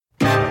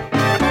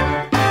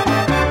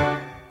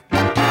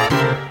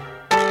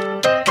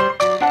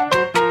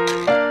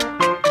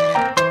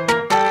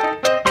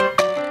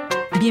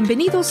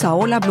Bienvenidos a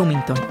Hola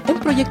Bloomington, un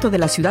proyecto de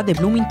la ciudad de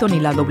Bloomington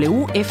y la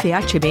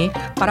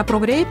WFHB para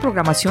proveer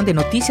programación de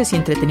noticias y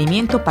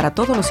entretenimiento para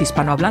todos los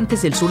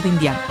hispanohablantes del sur de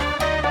Indiana.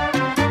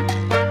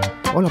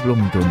 Hola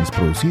Bloomington es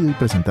producido y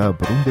presentado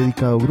por un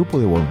dedicado grupo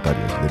de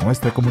voluntarios de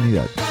nuestra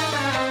comunidad.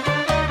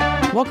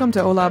 Welcome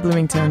to Hola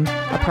Bloomington,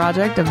 a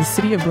project of the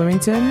City of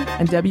Bloomington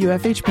and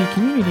WFHB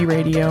Community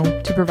Radio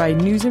to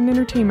provide news and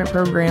entertainment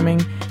programming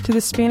to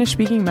the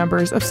Spanish-speaking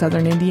members of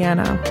Southern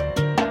Indiana.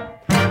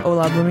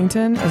 Hola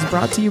Bloomington is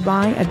brought to you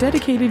by a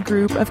dedicated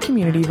group of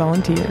community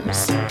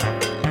volunteers.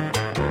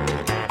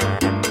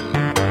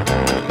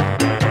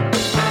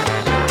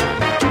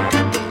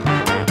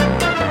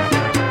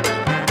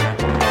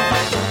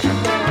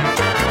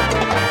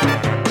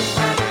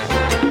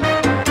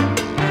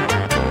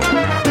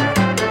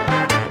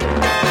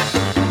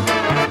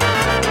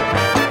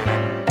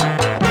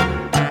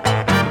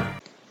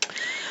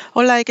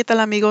 Hola, ¿qué tal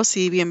amigos?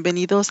 Y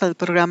bienvenidos al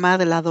programa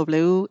de la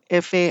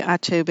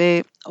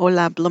WFHB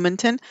Hola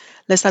Bloomington.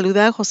 Les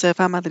saluda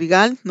Josefa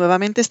Madrigal.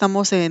 Nuevamente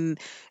estamos en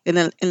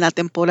la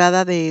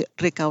temporada de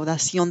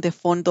recaudación de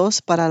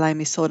fondos para la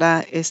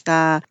emisora que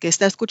está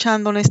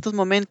escuchando en estos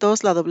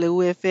momentos, la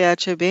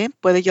WFHB.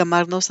 Puede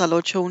llamarnos al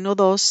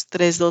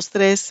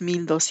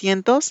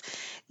 812-323-1200.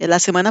 La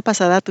semana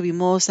pasada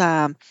tuvimos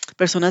a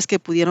personas que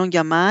pudieron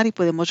llamar y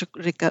pudimos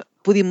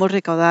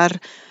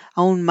recaudar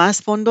aún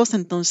más fondos,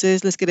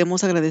 entonces les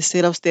queremos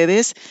agradecer a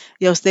ustedes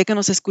y a usted que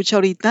nos escucha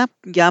ahorita.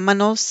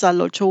 Llámanos al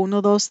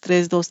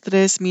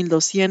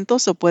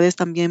 812-323-1200 o puedes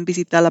también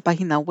visitar la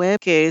página web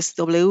que es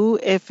wfhb.org.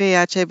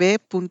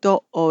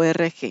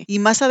 Y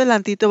más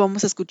adelantito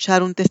vamos a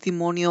escuchar un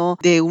testimonio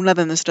de una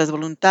de nuestras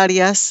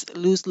voluntarias,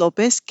 Luz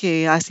López,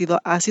 que ha sido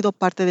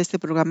parte de este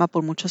programa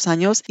por muchos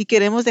años y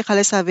queremos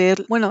dejarles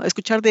saber,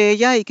 escuchar de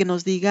ella y que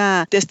nos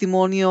diga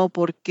testimonio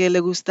por qué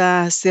le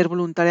gusta ser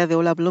voluntaria de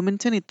Hola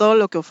Bloomington y todo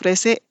lo que ofrece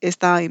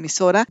esta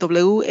emisora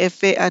wfhb.org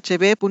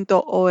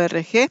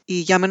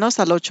y llámenos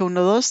al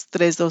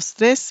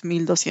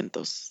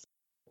 812-323-1200.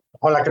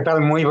 Hola, ¿qué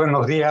tal? Muy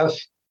buenos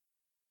días.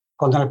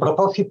 Con el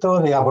propósito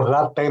de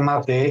abordar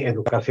temas de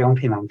educación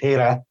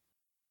financiera,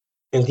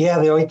 el día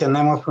de hoy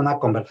tenemos una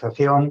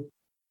conversación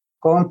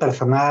con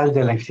personal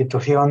de la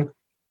institución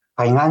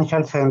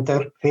Financial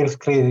Center First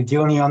Credit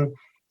Union,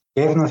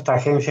 que es nuestra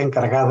agencia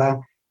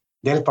encargada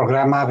del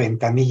programa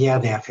Ventanilla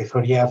de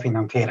Asesoría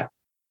Financiera.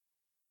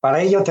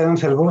 Para ello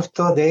tenemos el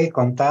gusto de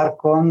contar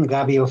con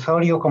Gaby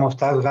Osorio. ¿Cómo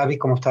estás, Gaby?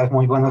 ¿Cómo estás?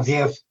 Muy buenos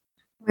días.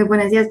 Muy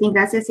buenos días, bien,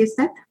 gracias. ¿Y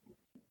usted?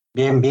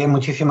 Bien,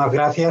 muchísimas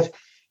gracias.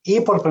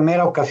 Y por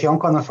primera ocasión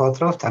con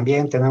nosotros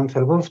también tenemos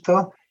el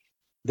gusto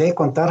de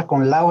contar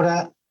con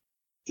Laura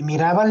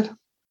Mirabal.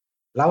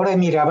 Laura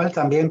Mirabal,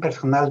 también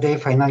personal de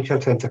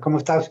Financial Center. ¿Cómo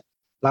estás,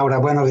 Laura?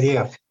 Buenos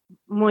días.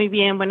 Muy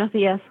bien, buenos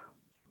días.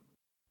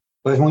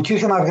 Pues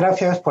muchísimas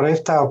gracias por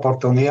esta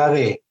oportunidad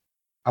de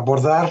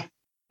abordar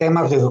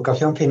temas de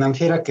educación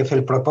financiera, que es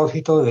el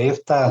propósito de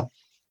esta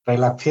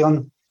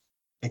relación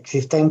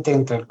existente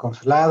entre el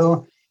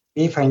consulado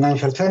y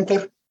Financial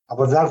Center,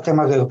 abordar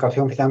temas de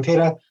educación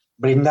financiera,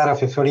 brindar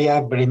asesoría,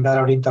 brindar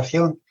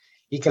orientación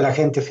y que la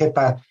gente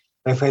sepa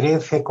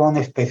referirse con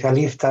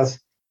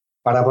especialistas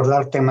para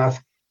abordar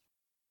temas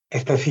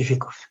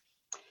específicos.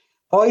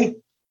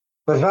 Hoy,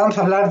 pues vamos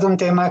a hablar de un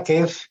tema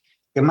que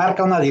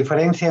marca una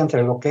diferencia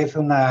entre lo que es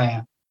un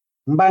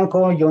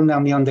banco y una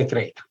unión de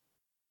crédito.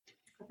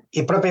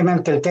 Y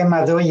propiamente el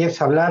tema de hoy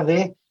es hablar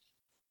de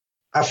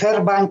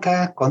hacer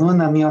banca con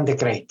una unión de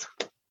crédito.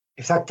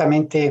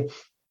 Exactamente,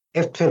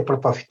 este es el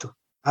propósito.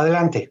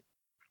 Adelante.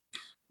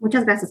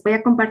 Muchas gracias. Voy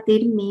a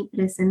compartir mi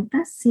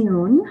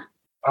presentación.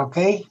 Ok,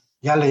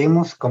 ya le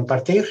dimos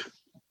compartir.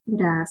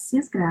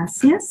 Gracias.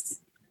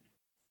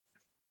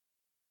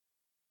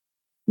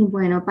 Y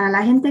bueno, para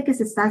la gente que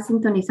se está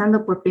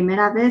sintonizando por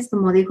primera vez,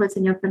 como dijo el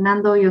señor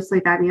Fernando, yo soy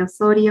Gaby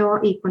Osorio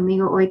y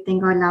conmigo hoy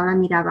tengo a Laura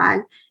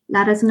Mirabal.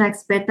 Laura es una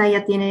experta,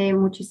 ella tiene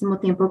muchísimo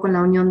tiempo con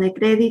la unión de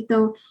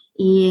crédito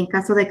y en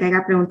caso de que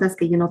haya preguntas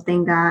que yo no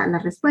tenga la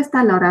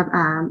respuesta,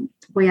 Laura,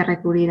 voy a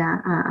recurrir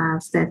a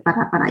usted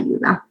para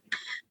ayuda.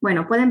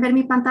 Bueno, ¿pueden ver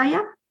mi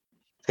pantalla?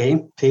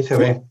 Sí, se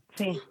ve.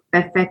 Sí.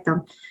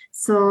 Perfecto.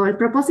 El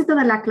propósito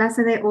de la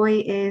clase de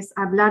hoy es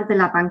hablar de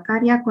la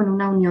bancaria con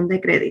una unión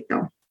de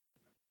crédito.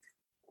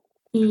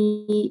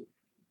 Y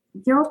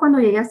yo cuando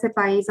llegué a este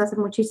país hace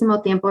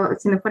muchísimo tiempo,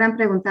 si me fueran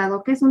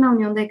preguntado qué es una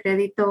unión de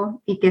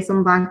crédito y qué es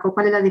un banco,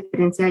 cuál es la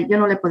diferencia, yo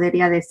no le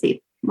podría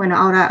decir. Bueno,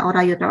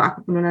 ahora yo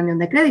trabajo con una unión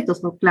de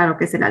créditos, so claro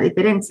que es la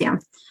diferencia.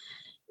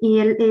 Y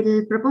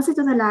el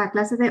propósito de la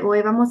clase de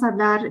hoy vamos a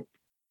hablar,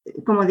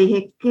 como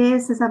dije, qué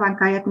es esa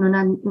bancaria con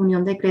una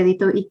unión de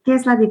crédito y qué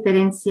es la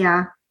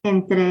diferencia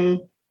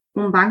entre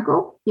un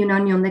banco y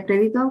una unión de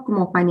crédito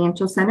como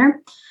Financial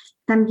Center.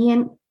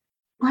 También,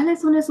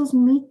 ¿cuáles son esos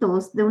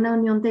mitos de una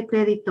unión de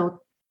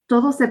crédito?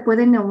 ¿Todos se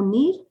pueden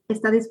unir?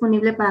 ¿Está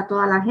disponible para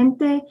toda la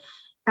gente?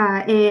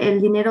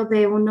 ¿El dinero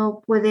de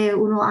puede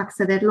uno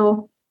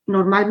accederlo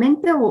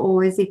normalmente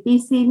o es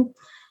difícil?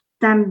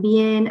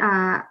 También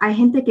hay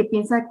gente que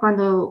piensa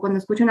cuando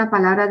escucha una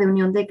palabra de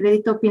unión de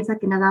crédito, piensa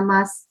que nada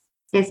más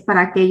es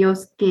para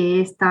aquellos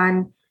que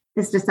están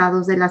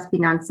estresados de las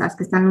finanzas,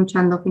 que están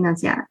luchando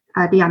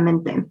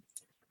financieramente.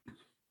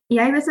 Y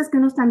hay veces que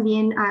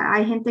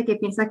hay gente que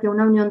piensa que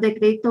una unión de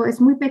crédito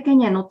es muy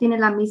pequeña, no tiene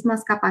las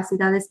mismas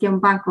capacidades que un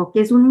banco,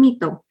 que es un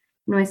mito,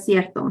 no es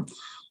cierto.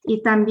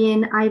 Y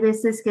también hay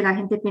veces que la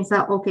gente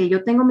piensa, ok,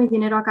 yo tengo mi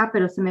dinero acá,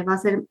 pero se me va a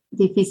hacer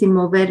difícil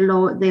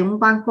moverlo de un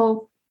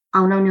banco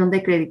a una unión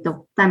de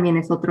crédito. También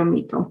es otro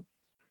mito.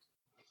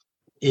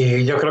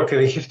 Y yo creo que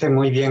dijiste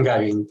muy bien,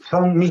 Gaby,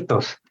 son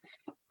mitos.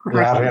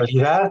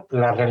 Correcto.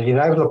 La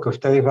realidad es lo que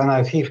ustedes van a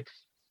decir.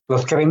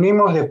 Los que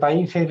venimos de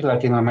países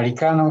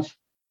latinoamericanos,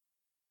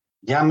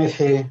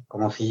 llámese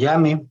como se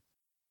llame,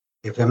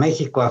 desde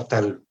México hasta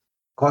el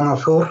Cono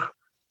Sur,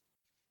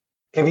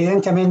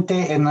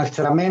 evidentemente en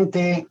nuestra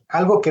mente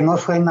algo que no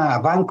suena a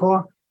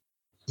banco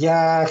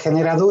ya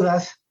genera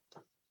dudas.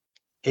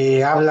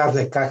 Hablas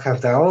de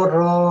cajas de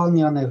ahorro,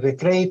 uniones de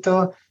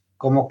crédito,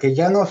 como que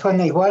ya no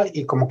suena igual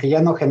y como que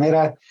ya no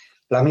genera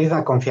la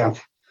misma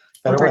confianza.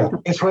 Pero Correcto.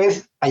 bueno, eso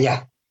es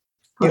allá.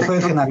 Correcto.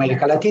 Eso es en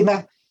América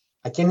Latina.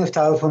 Aquí en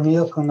Estados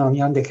Unidos, una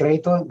unión de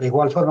crédito, de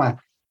igual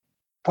forma,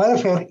 puede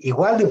ser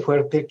igual de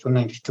fuerte que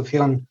una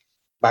institución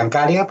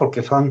bancaria,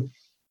 porque son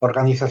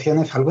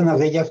organizaciones, algunas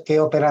de ellas que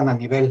operan a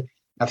nivel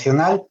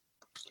nacional.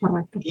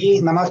 Correcto. Y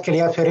nada más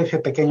quería hacer ese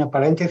pequeño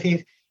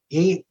paréntesis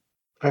y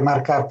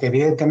remarcar que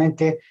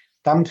evidentemente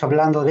estamos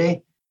hablando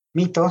de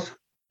mitos.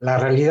 La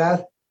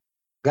realidad,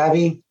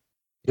 Gaby,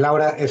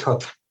 Laura, es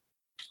otra.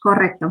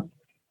 Correcto.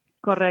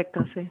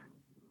 Correcto, sí.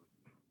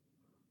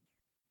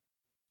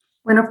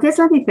 Bueno, ¿qué es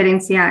la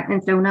diferencia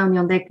entre una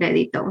unión de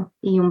crédito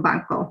y un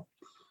banco?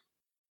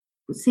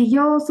 Si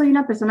yo soy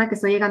una persona que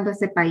estoy llegando a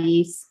este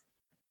país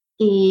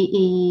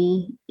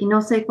y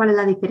no sé cuál es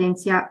la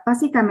diferencia,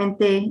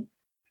 básicamente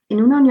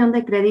en una unión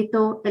de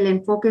crédito el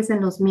enfoque es en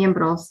los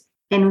miembros,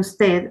 en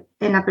usted,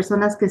 en las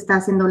personas que está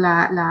haciendo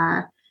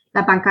la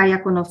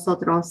bancaria con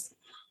nosotros.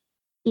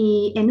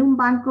 Y en un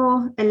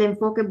banco el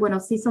enfoque,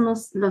 bueno, sí son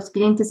los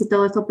clientes y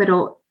todo eso,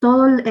 pero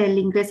todo el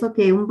ingreso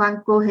que un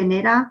banco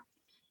genera,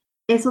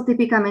 eso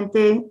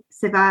típicamente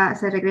se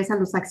regresa a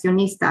los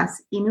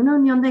accionistas. Y en una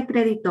unión de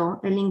crédito,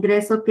 el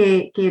ingreso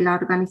que la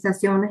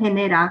organización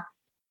genera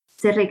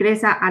se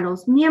regresa a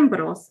los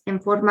miembros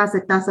en formas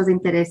de tasas de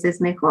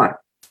intereses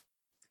mejor.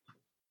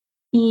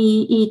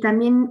 Y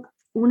también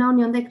una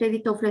unión de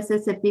crédito ofrece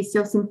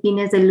servicios sin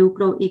fines de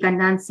lucro y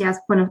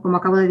ganancias, bueno, como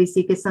acabo de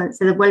decir, que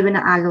se devuelven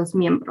a los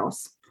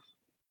miembros.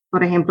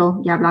 Por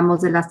ejemplo, ya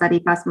hablamos de las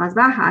tarifas más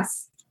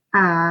bajas,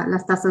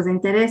 las tasas de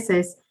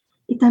intereses,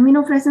 y también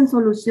ofrecen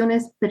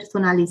soluciones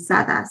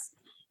personalizadas.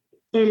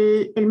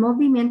 El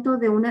movimiento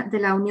de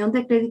la unión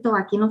de crédito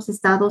aquí en los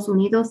Estados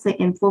Unidos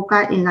se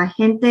enfoca en la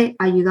gente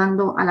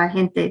ayudando a la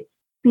gente,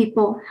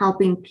 people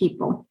helping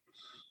people.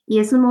 Y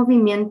es un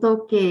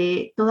movimiento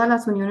que todas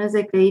las uniones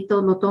de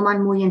crédito lo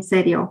toman muy en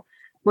serio,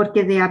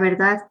 porque de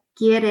verdad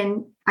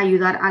quieren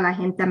ayudar a la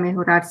gente a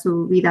mejorar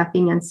su vida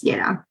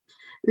financiera.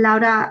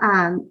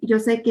 Laura, yo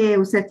sé que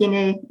usted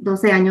tiene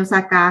 12 años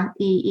acá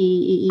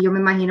y yo me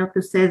imagino que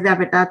usted de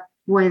verdad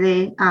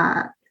puede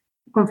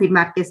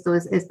confirmar que esto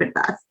es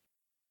verdad.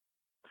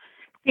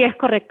 Sí, es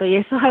correcto. Y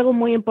eso es algo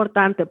muy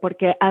importante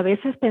porque a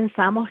veces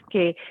pensamos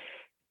que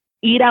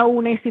ir a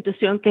una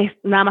institución que es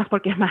nada más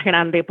porque es más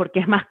grande, porque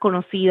es más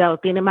conocida o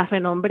tiene más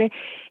renombre,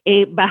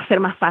 va a ser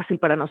más fácil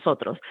para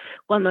nosotros.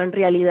 Cuando en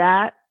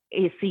realidad,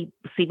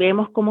 si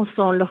vemos cómo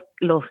son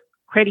los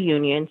credit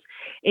unions,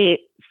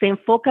 se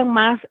enfocan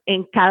más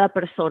en cada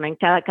persona, en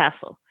cada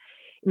caso.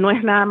 No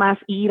es nada más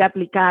ir a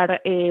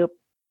aplicar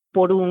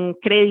por un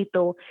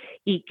crédito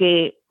y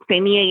que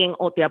te nieguen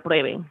o te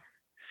aprueben,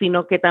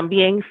 sino que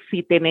también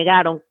si te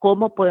negaron,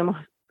 ¿cómo podemos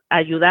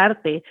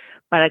ayudarte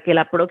para que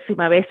la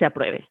próxima vez se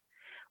apruebe?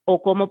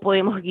 O cómo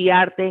podemos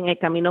guiarte en el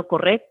camino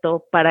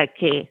correcto para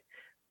que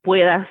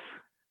puedas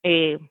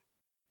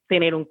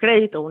tener un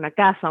crédito, una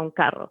casa, un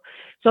carro.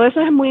 Eso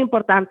es muy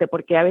importante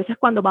porque a veces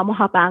cuando vamos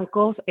a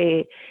bancos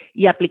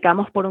y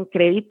aplicamos por un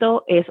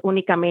crédito es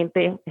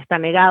únicamente, está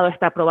negado,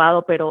 está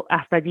aprobado, pero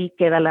hasta allí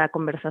queda la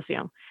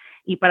conversación.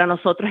 Y para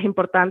nosotros es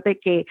importante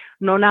que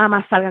no nada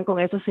más salgan con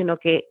eso, sino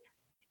que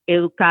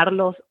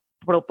educarlos,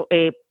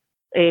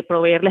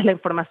 proveerles la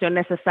información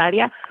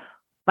necesaria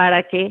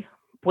para que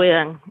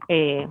puedan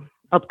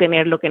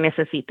obtener lo que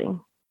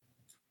necesiten.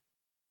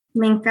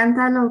 Me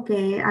encanta lo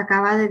que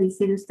acaba de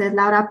decir usted,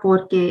 Laura,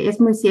 porque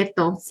es muy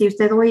cierto. Si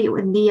usted hoy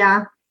en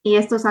día, y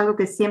esto es algo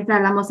que siempre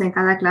hablamos en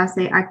cada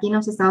clase, aquí en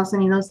los Estados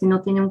Unidos, si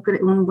no tiene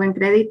un buen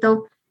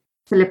crédito,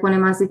 se le pone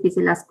más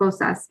difícil las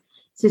cosas.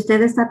 Si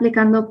usted está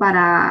aplicando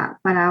para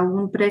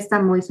un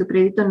préstamo y su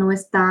crédito no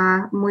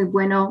está muy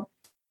bueno,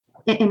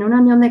 en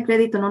una unión de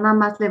crédito no nada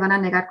más le van a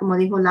negar, como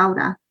dijo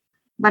Laura,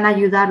 van a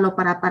ayudarlo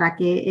para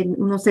que en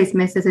unos 6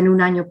 meses, en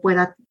un año,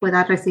 pueda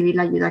recibir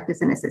la ayuda que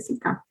se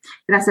necesita.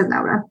 Gracias,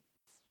 Laura.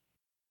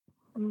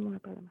 No hay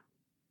problema.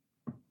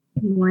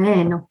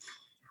 Bueno,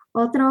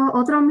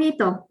 otro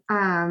mito.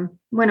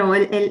 Bueno,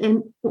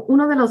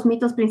 uno de los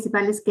mitos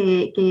principales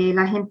que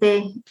la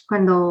gente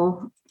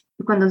cuando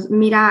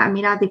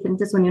mira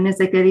diferentes uniones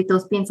de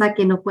créditos piensa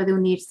que no puede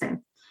unirse.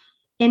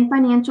 en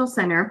Financial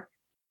Center,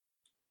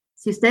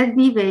 si usted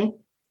vive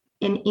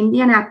en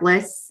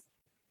Indianapolis,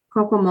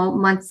 Kokomo,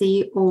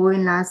 Muncie o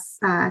en las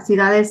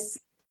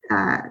ciudades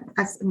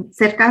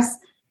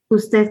cercas,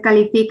 usted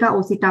califica,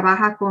 o si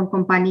trabaja con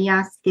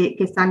compañías que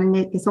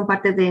son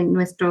parte de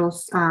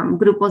nuestros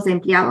grupos de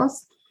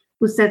empleados,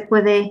 usted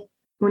puede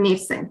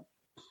unirse.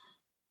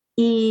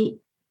 Y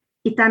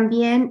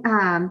también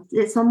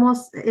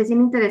es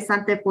bien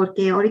interesante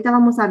porque ahorita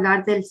vamos a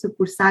hablar del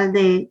sucursal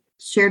de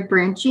Shared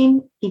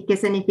Branching y qué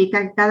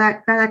significa.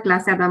 Cada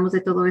clase hablamos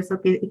de todo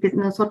eso, que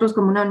nosotros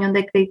como una unión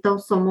de crédito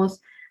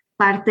somos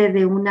parte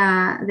de un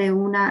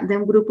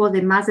grupo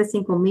de más de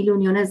 5,000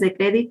 uniones de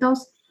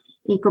créditos.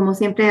 Y como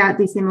siempre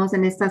decimos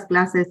en estas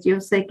clases, yo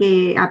sé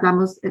que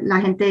hablamos,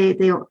 la gente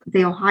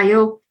de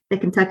Ohio, de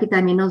Kentucky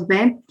también nos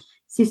ve.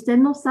 Si usted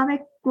no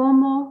sabe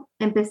cómo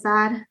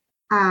empezar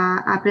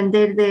a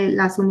aprender de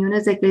las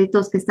uniones de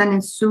créditos que están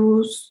en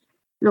sus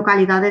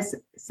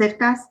localidades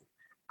cercas,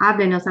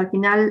 háblenos. Al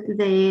final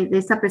de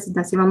esta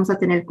presentación vamos a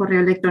tener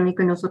correo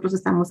electrónico y nosotros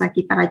estamos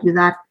aquí para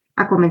ayudar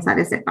a comenzar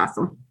ese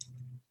paso.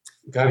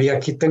 Gaby,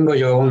 aquí tengo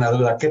yo una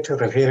duda. ¿A qué se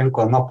refieren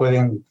con no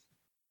pueden?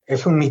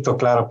 Es un mito,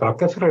 claro, pero ¿a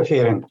qué se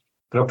refieren?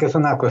 Creo que es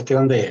una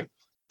cuestión de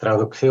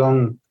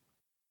traducción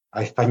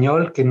a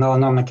español que no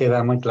me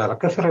queda muy claro. ¿A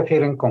qué se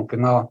refieren con que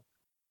no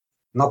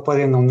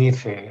pueden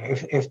unirse?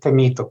 Es este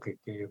mito que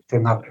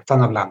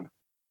están hablando.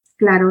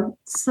 Claro.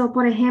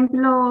 Por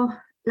ejemplo,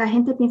 la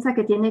gente piensa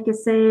que tiene que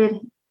ser,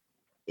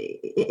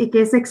 que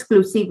es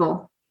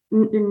exclusivo.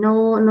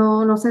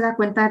 No se da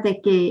cuenta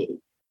de que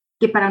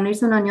para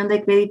unirse a una unión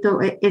de crédito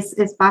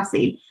es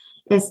fácil.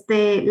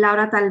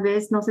 Laura, tal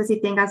vez, no sé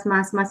si tengas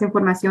más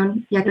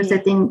información, ya que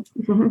usted tiene...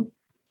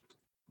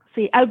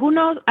 Sí,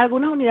 algunas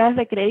unidades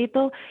de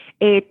crédito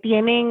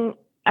tienen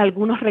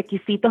algunos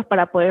requisitos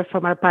para poder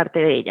formar parte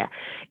de ella.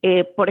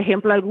 Por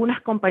ejemplo,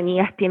 algunas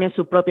compañías tienen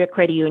su propia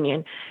credit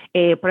union.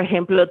 Por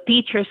ejemplo,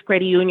 Teachers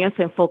Credit Union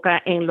se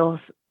enfoca en los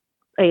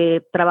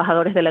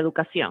trabajadores de la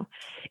educación.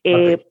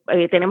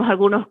 Tenemos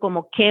algunos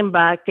como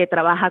Kemba, que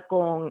trabaja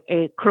con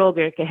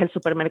Kroger, que es el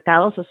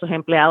supermercado, sus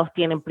empleados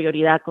tienen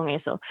prioridad con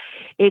eso.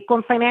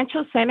 Con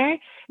Financial Center,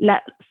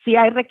 sí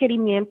hay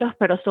requerimientos,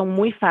 pero son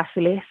muy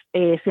fáciles,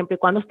 siempre y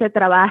cuando usted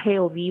trabaje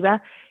o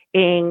viva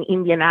en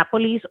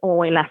Indianápolis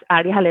o en las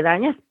áreas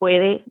aledañas,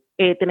 puede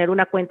tener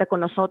una cuenta con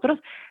nosotros,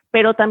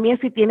 pero también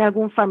si tiene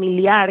algún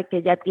familiar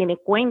que ya tiene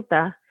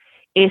cuenta,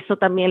 eso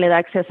también le da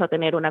acceso a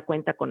tener una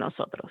cuenta con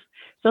nosotros.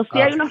 Sí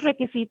hay unos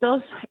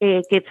requisitos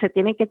que se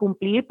tienen que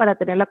cumplir para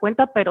tener la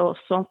cuenta, pero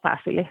son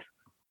fáciles.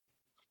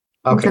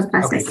 Muchas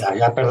gracias.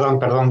 Ya,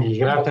 perdón, y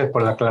gracias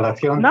por la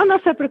aclaración. No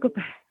se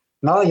preocupe.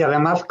 No, y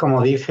además,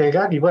 como dice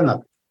Gaby,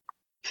 bueno,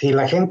 si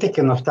la gente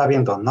que nos está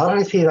viendo no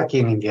reside aquí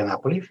en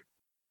Indianápolis,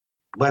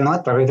 bueno,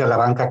 a través de la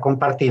banca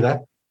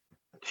compartida,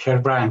 Share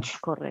Branch,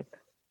 correcto,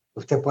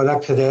 usted puede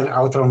acceder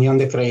a otra unión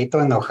de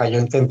crédito en Ohio,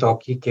 en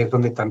Kentucky, que es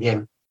donde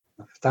también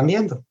nos están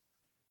viendo. O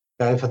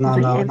sea, eso no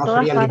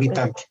sería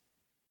limitante.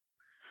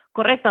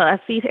 Correcto,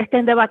 así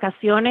estén de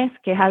vacaciones,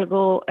 que es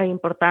algo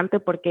importante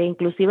porque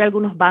inclusive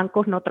algunos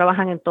bancos no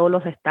trabajan en todos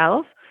los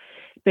estados,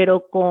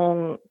 pero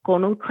con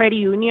un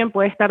credit union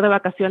puede estar de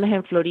vacaciones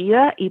en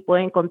Florida y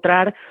puede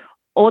encontrar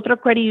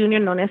otro credit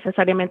union, no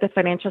necesariamente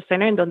Financial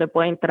Center, en donde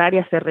puede entrar y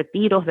hacer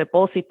retiros,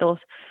 depósitos.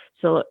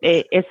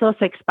 Eso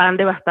se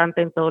expande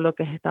bastante en todo lo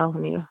que es Estados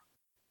Unidos.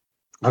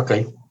 Ok.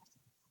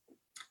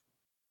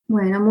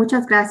 Bueno,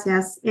 muchas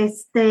gracias.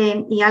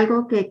 Y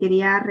algo que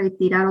quería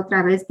retirar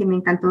otra vez, que me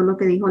encantó lo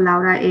que dijo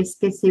Laura, es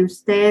que si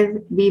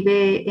usted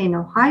vive en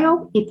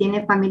Ohio y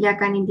tiene familia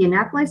acá en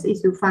Indianapolis y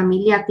su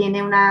familia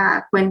tiene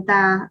una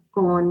cuenta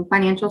con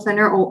Financial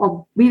Center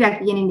o vive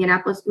aquí en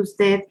Indianapolis,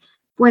 usted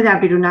puede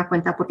abrir una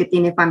cuenta porque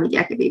tiene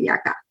familia que vive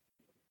acá.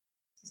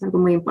 Es algo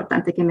muy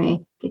importante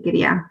que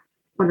quería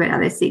volver a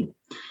decir.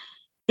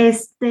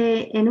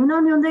 En una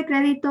unión de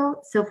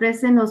crédito se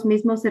ofrecen los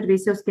mismos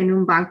servicios que en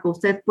un banco.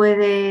 Usted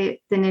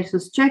puede tener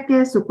sus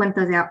cheques, su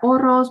cuenta de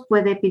ahorros,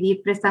 puede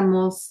pedir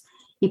préstamos,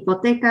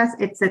 hipotecas,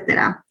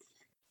 etc.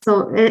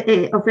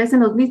 Ofrecen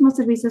los mismos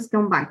servicios que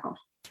un banco.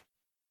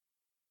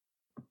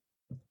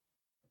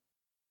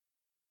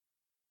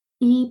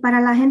 Y para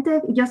la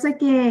gente, yo sé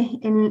que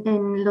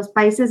en los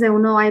países de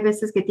uno hay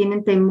veces que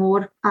tienen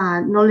temor,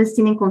 no les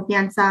tienen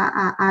confianza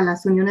a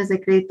las uniones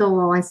de crédito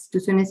o a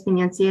instituciones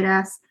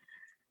financieras.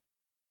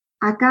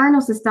 Acá en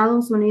los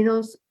Estados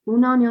Unidos,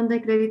 una unión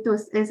de crédito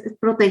es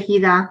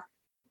protegida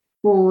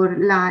por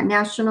la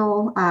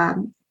National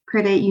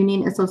Credit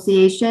Union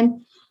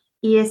Association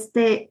y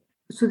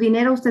su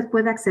dinero usted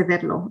puede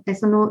accederlo.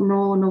 Eso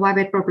no va a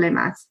haber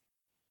problemas.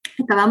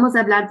 Acabamos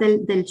de hablar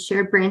del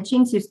share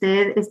branching. Si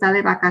usted está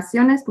de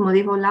vacaciones, como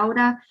dijo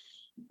Laura,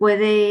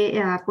 puede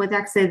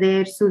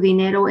acceder su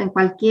dinero en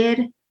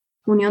cualquier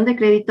unión de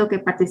crédito que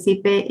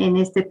participe en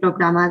este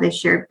programa de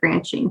share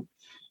branching.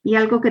 Y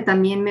algo que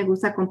también me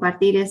gusta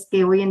compartir es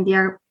que hoy en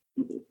día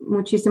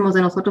muchísimos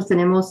de nosotros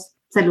tenemos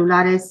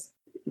celulares,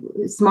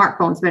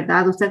 smartphones,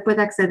 ¿verdad? Usted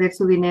puede acceder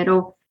su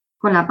dinero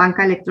con la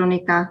banca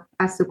electrónica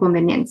a su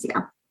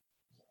conveniencia.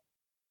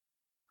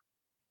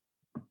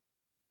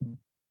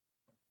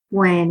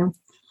 Bueno,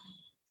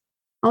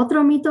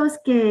 otro mito es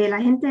que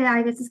la gente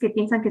hay veces que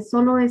piensan que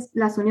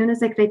las uniones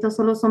de crédito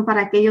solo son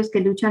para aquellos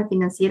que luchan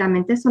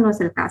financieramente. Eso no es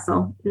el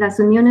caso. Las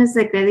uniones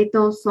de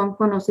crédito son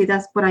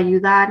conocidas por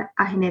ayudar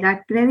a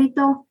generar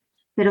crédito,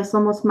 pero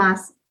somos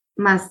más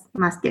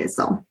que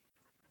eso.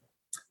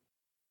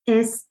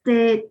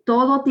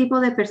 Todo tipo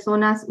de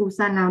personas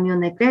usan la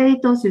unión de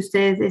crédito. Si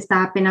usted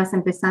está apenas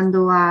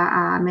empezando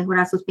a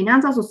mejorar sus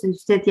finanzas o si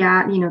usted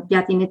ya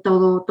tiene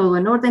todo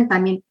en orden,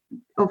 también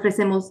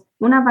ofrecemos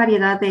una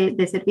variedad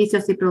de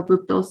servicios y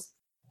productos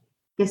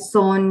que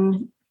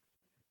son,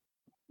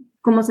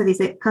 ¿cómo se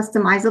dice?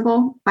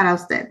 Customizable para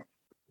usted.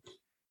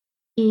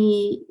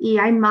 Y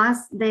hay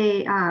más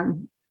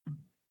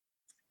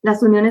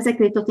las uniones de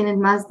crédito tienen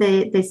más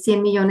de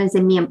 100 millones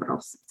de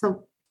miembros.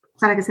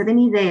 Para que se den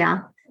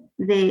idea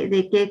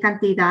de qué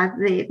cantidad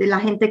de la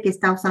gente que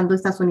está usando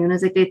estas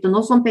uniones de crédito,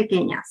 no son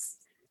pequeñas.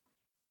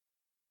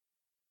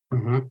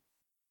 Uh-huh.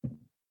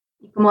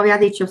 Y como había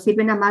dicho,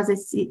 sirven a más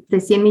de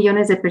 100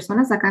 millones de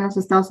personas acá en los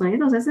Estados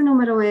Unidos. Ese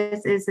número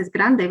es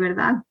grande,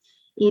 ¿verdad?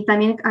 Y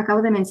también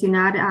acabo de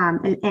mencionar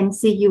el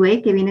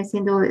NCUA, que viene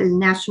siendo el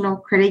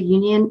National Credit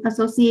Union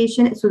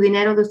Association. Su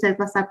dinero de usted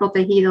va a estar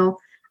protegido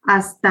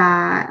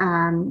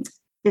hasta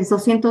el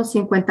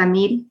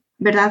 250,000,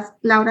 ¿verdad,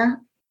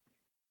 Laura?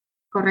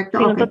 ¿Correcto?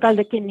 Sí, okay. Un total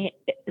de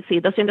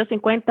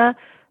 250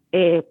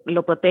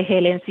 lo protege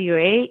el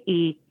NCUA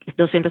y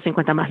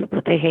 250 más lo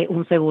protege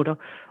un seguro.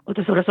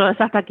 Otro seguro solo es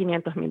hasta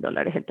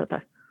 $500,000 el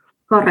total.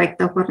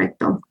 Correcto.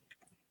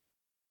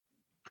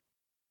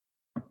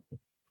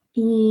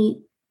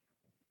 Y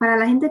para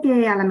la gente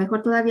que a lo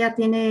mejor todavía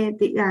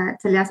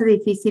se le hace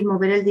difícil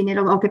mover el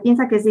dinero o que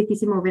piensa que es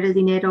difícil mover el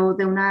dinero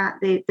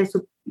de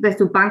su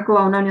banco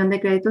a una unión de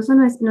crédito, eso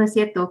no es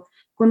cierto.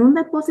 Con un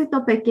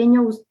depósito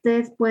pequeño,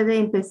 usted puede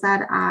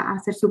empezar a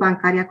hacer su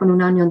bancaria con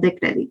una unión de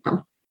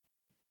crédito.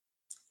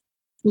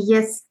 Y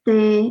esas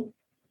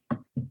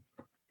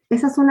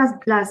son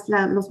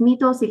los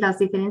mitos y las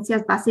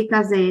diferencias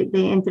básicas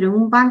entre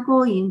un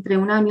banco y entre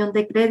una unión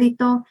de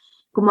crédito.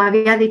 Como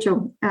había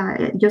dicho,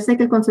 yo sé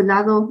que el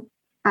consulado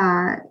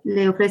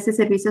le ofrece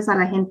servicios a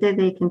la gente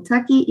de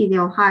Kentucky y de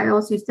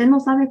Ohio. Si usted no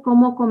sabe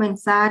cómo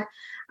comenzar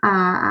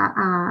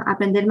a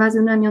aprender más de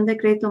una unión de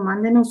crédito,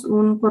 mándenos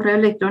un correo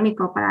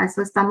electrónico. Para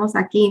eso estamos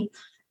aquí.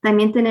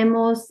 También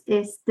tenemos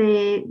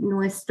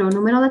nuestro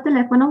número de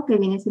teléfono que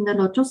viene siendo el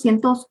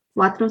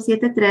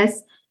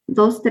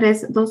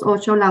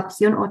 800-473-2328, la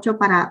opción 8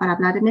 para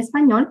hablar en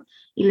español,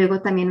 y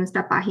luego también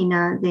nuestra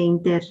página de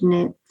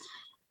internet.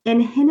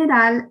 En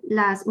general,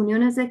 las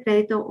uniones de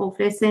crédito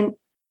ofrecen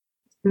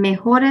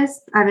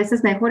a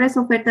veces mejores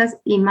ofertas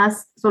y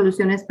más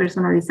soluciones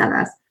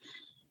personalizadas.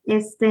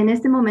 En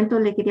este momento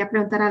le quería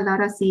preguntar a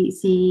Laura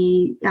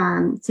si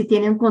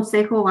tiene un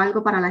consejo o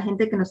algo para la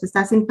gente que nos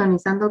está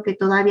sintonizando que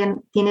todavía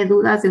tiene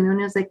dudas de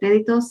uniones de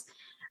créditos,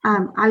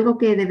 algo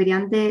que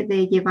deberían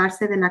de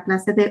llevarse de la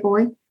clase de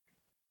hoy.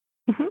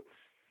 Uh-huh.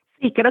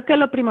 Sí, creo que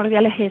lo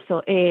primordial es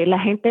eso. La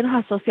gente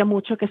nos asocia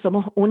mucho que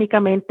somos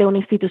únicamente una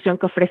institución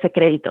que ofrece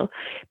crédito,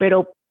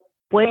 pero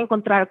puede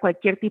encontrar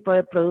cualquier tipo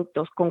de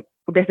productos,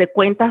 desde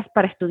cuentas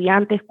para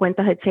estudiantes,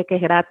 cuentas de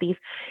cheques gratis,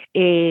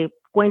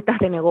 cuentas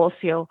de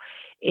negocio,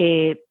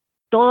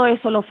 todo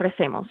eso lo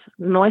ofrecemos.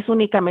 No es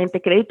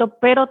únicamente crédito,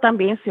 pero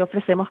también sí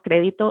ofrecemos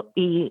crédito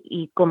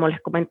y como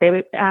les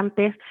comenté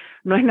antes,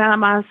 no es nada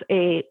más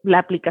la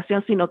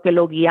aplicación, sino que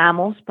lo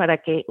guiamos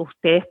para que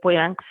ustedes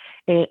puedan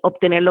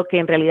obtener lo que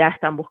en realidad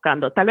están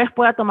buscando. Tal vez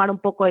pueda tomar un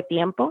poco de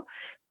tiempo,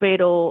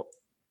 pero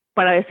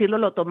para decirlo,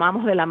 lo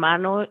tomamos de la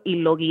mano y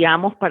lo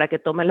guiamos para que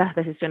tome las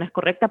decisiones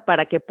correctas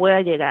para que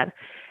pueda llegar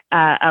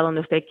a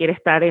donde usted quiere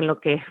estar en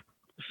lo que es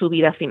su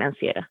vida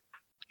financiera.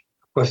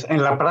 Pues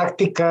en la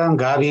práctica,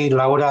 Gaby,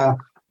 Laura,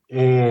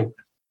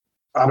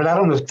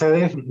 hablaron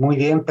ustedes muy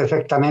bien,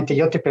 perfectamente.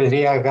 Yo te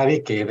pediría,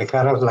 Gaby, que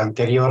dejaras la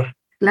anterior.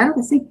 Claro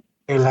que sí.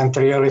 La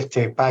anterior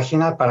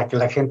página para que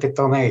la gente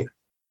tome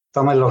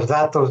los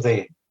datos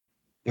de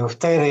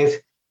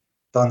ustedes,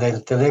 donde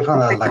el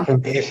teléfono de la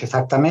gente es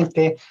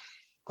exactamente,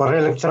 correo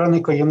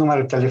electrónico y un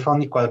número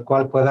telefónico al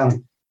cual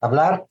puedan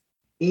hablar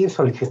y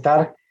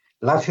solicitar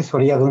la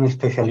asesoría de un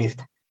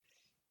especialista.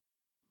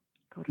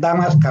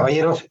 Damas,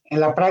 caballeros, en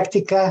la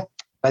práctica,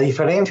 la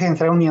diferencia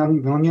entre una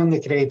unión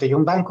de crédito y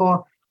un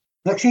banco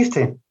no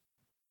existe.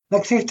 No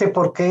existe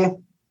porque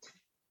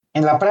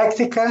en la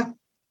práctica,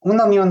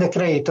 una unión de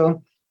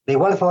crédito, de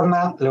igual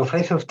forma, le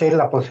ofrece a usted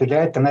la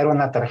posibilidad de tener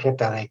una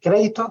tarjeta de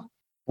crédito,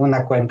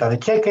 una cuenta de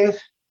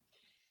cheques.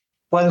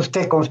 Puede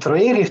usted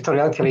construir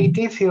historial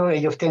crediticio.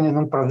 Ellos tienen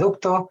un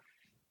producto,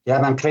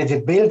 llaman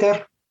Credit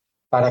Builder,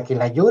 para que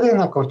le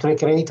ayuden a construir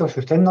crédito si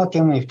usted no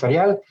tiene un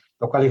historial,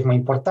 lo cual es muy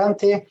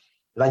importante.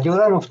 Le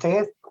ayudan a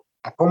usted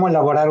a cómo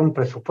elaborar un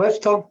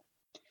presupuesto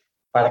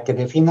para que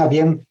defina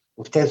bien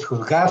usted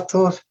sus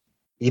gastos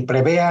y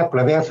prevea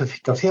sus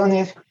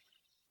situaciones.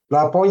 Lo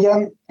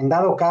apoyan en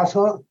dado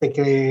caso de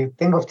que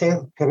tenga usted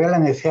que ver la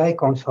necesidad de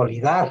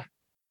consolidar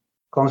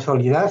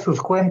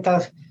sus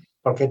cuentas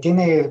porque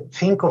tiene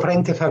 5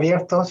 frentes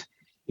abiertos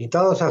y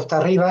todos hasta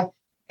arriba.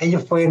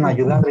 Ellos pueden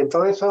ayudarle en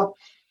todo eso.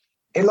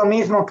 es lo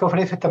mismo que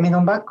ofrece también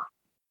un banco.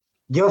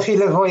 Yo sí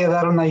les voy a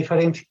dar una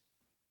diferencia.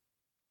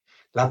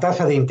 La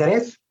tasa de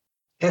interés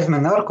es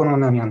menor con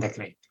una unión de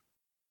crédito.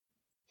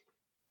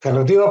 Se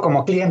los digo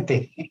como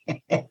cliente.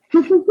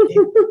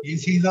 He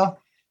sido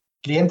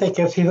cliente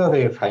que ha sido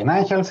de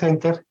Financial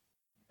Center.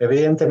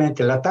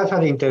 Evidentemente, la tasa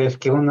de interés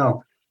que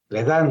uno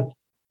le dan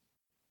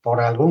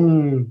por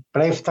algún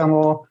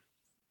préstamo,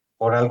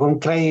 por algún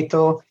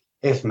crédito,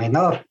 es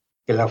menor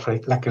que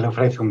la que le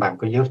ofrece un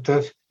banco. Y esto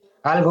es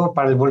algo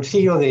para el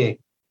bolsillo de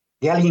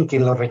alguien que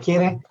lo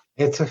requiere.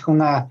 Eso es un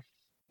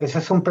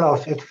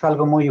plus, esto es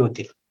algo muy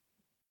útil.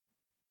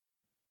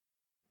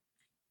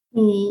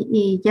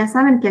 Y ya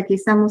saben que aquí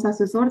estamos a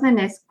sus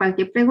órdenes.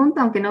 Cualquier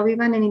pregunta, aunque no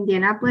vivan en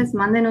Indianápolis,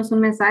 mándenos un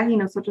mensaje y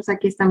nosotros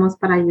aquí estamos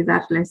para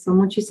ayudarles.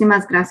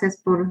 Muchísimas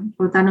gracias por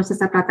darnos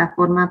esta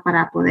plataforma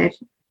para poder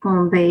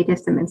conveyar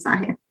este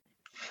mensaje.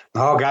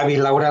 No, Gaby,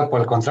 Laura,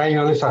 por el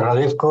contrario, yo les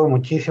agradezco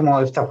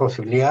muchísimo esta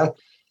posibilidad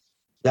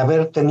de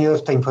haber tenido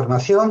esta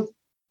información.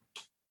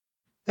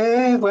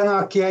 Bueno,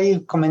 aquí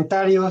hay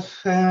comentarios.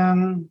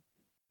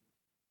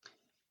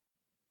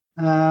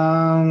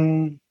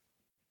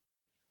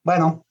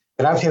 Bueno,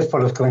 gracias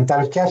por los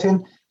comentarios que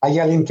hacen. Hay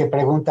alguien que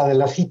pregunta de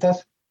las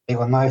citas.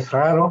 Digo, no es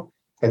raro,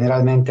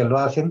 generalmente lo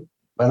hacen.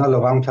 Bueno,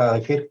 lo vamos a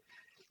decir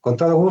con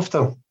todo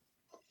gusto.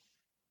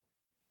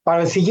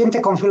 Para el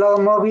siguiente consulado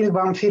móvil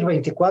vamos a ir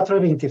 24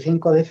 y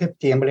 25 de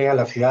septiembre a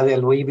la ciudad de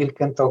Louisville,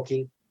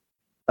 Kentucky.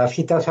 Las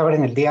citas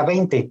abren el día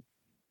 20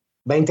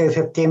 de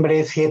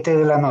septiembre, 7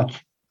 de la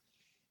noche.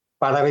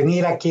 Para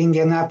venir aquí a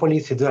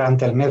Indianápolis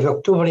durante el mes de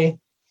octubre,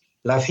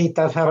 las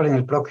citas abren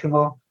el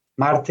próximo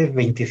martes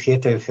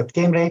 27 de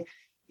septiembre.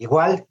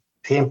 Igual,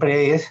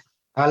 siempre es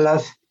a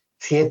las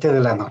 7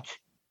 de la noche.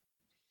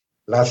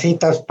 Las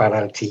citas para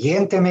el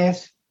siguiente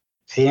mes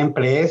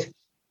siempre es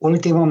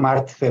último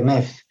martes de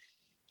mes.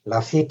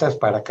 Las citas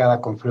para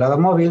cada consulado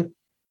móvil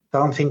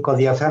son 5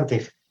 días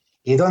antes.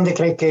 ¿Y dónde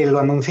cree que lo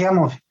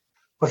anunciamos?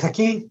 Pues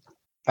aquí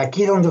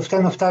donde usted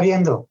nos está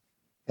viendo,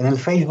 en el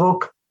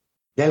Facebook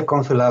del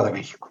Consulado de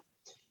México.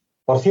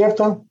 Por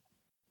cierto,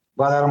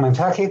 voy a dar un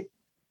mensaje.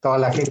 Toda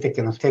la gente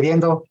que nos esté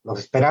viendo, los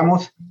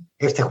esperamos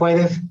este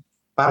jueves,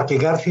 Parque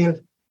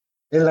Garfield,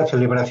 es la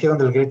celebración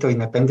del Grito de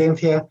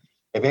Independencia,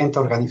 evento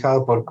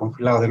organizado por el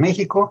Consulado de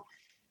México,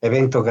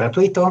 evento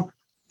gratuito,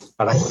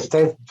 para que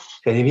usted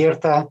se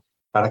divierta,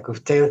 para que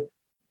usted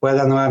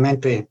pueda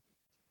nuevamente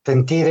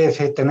tener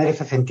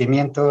ese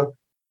sentimiento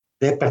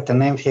de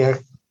pertenencia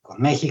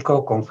con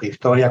México, con su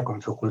historia,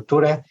 con su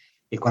cultura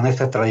y con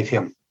esta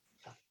tradición.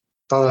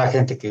 Toda la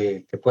gente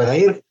que pueda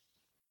ir,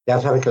 ya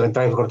sabe que la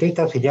entrada es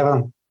cortita, si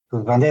llevan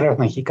sus banderas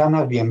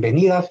mexicanas,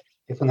 bienvenidas.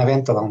 Es un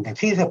evento donde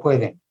sí se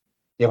puede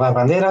llevar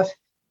banderas.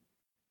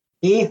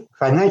 Y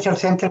Financial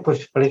Center,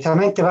 pues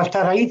precisamente va a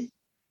estar ahí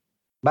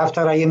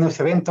en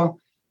ese evento,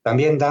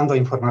 también dando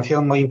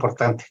información muy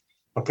importante,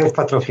 porque es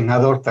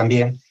patrocinador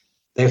también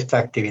de esta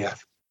actividad.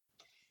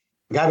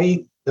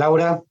 Gaby,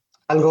 Laura,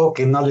 algo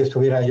que no les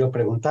hubiera yo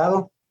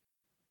preguntado.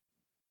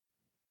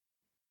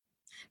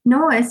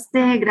 No,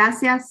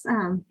 gracias,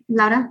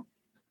 Laura.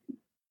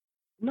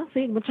 No,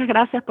 sí, muchas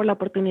gracias por la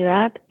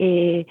oportunidad.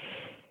 Y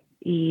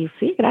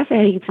sí,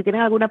 gracias. Y si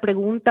tienen alguna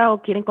pregunta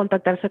o quieren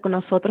contactarse con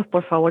nosotros,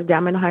 por favor,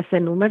 llámenos a ese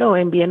número o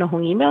envíenos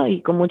un email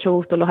y con mucho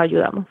gusto los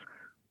ayudamos.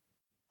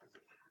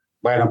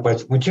 Bueno,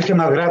 pues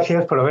muchísimas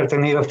gracias por haber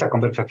tenido esta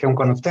conversación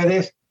con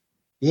ustedes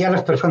y a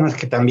las personas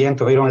que también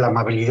tuvieron la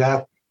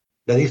amabilidad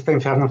de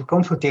dispensarnos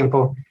con su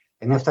tiempo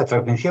en esta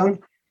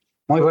transmisión.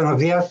 Muy buenos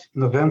días,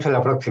 nos vemos en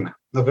la próxima.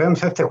 Nos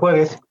vemos este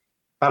jueves,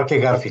 Parque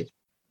Garfield.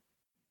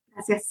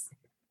 Gracias.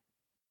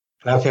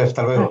 Gracias,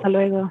 hasta luego. Hasta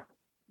luego.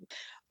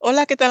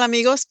 Hola, ¿qué tal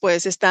amigos?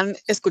 Pues están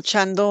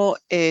escuchando,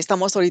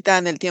 estamos ahorita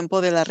en el tiempo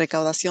de la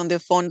recaudación de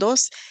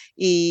fondos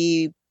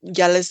y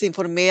ya les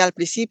informé al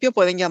principio,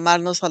 pueden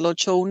llamarnos al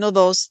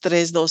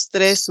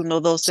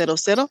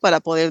 812-323-1200 para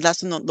poder dar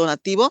su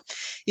donativo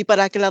y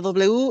para que la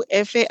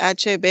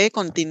WFHB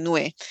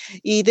continúe.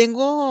 Y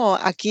tengo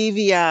aquí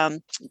vía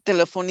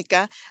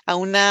telefónica a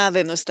una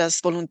de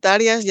nuestras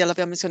voluntarias, ya lo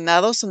había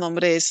mencionado, su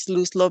nombre es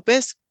Luz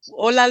López.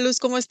 Hola Luz,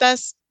 ¿cómo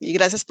estás? Y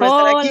gracias por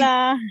estar aquí.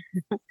 Hola,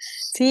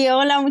 sí,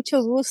 hola,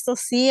 mucho gusto.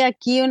 Sí,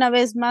 aquí una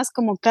vez más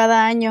como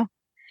cada año.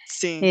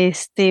 Sí.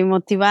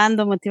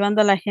 Motivando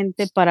a la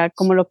gente para,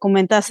 como lo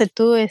comentaste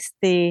tú,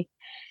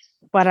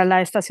 para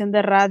la estación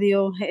de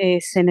radio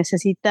se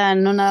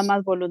necesitan no nada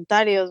más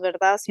voluntarios,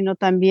 ¿verdad? Sino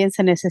también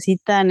se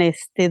necesitan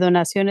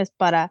donaciones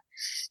para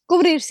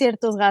cubrir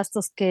ciertos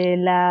gastos que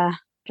la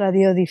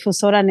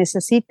radiodifusora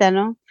necesita,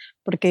 ¿no?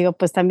 Porque digo,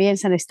 pues también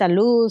se necesita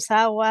luz,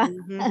 agua,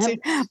 Sí.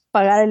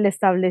 pagar el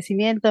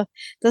establecimiento.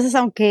 Entonces,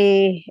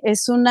 aunque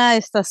es una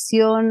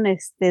estación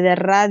de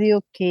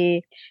radio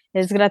que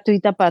es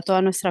gratuita para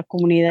toda nuestra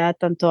comunidad,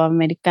 tanto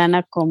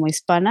americana como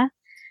hispana,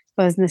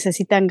 pues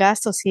necesitan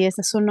gastos y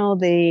este es uno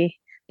de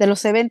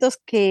los eventos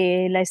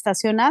que la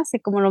estación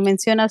hace, como lo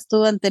mencionas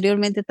tú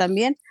anteriormente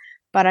también,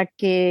 para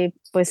que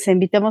pues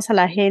invitemos a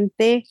la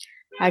gente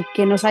a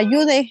que nos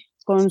ayude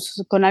con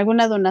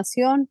alguna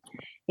donación.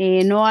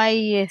 No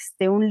hay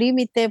un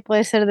límite,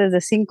 puede ser desde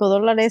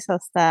 $5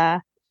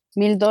 hasta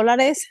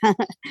 $1,000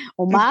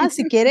 o más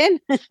si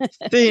quieren.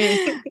 Sí.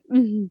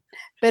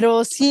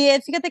 Pero sí,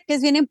 fíjate que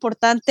es bien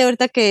importante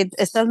ahorita que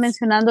estás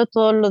mencionando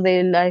todo lo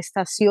de la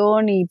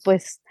estación y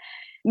pues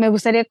me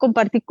gustaría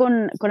compartir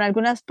con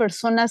algunas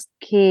personas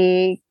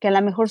que a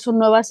lo mejor son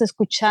nuevas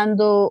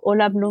escuchando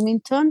Hola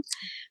Bloomington.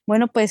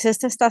 Bueno, pues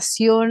esta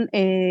estación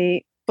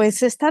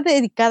pues está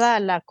dedicada a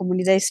la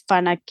comunidad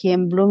hispana aquí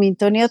en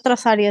Bloomington y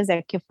otras áreas de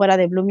aquí fuera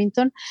de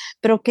Bloomington,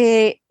 pero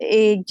que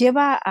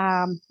lleva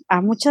a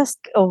muchos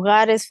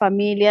hogares,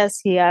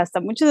 familias y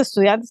hasta muchos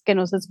estudiantes que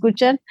nos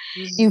escuchan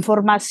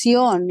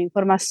información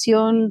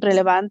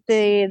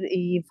relevante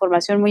y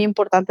información muy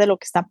importante de lo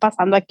que está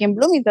pasando aquí en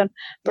Bloomington,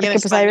 porque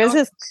pues hay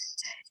veces.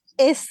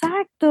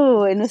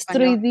 Exacto, en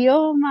nuestro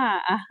idioma,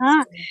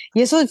 ajá.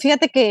 Y eso,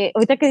 fíjate que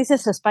ahorita que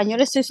dices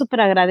español, estoy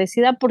súper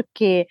agradecida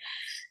porque,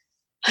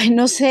 ay,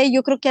 no sé,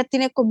 yo creo que ya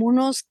tiene como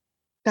unos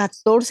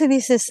 14,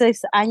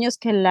 16 años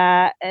que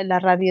la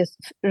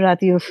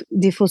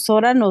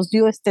radiodifusora nos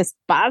dio este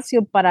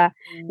espacio para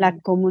la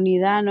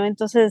comunidad, ¿no?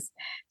 Entonces,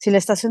 si la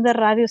estación de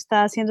radio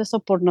está haciendo esto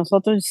por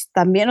nosotros,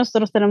 también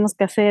nosotros tenemos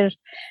que hacer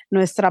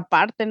nuestra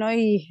parte, ¿no?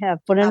 Y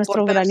poner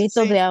nuestro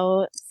granito de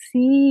ahorro.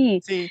 Sí.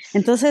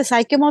 Entonces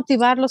hay que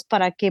motivarlos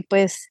para que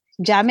pues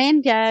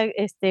llamen, ya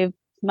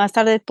más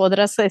tarde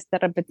podrás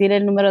repetir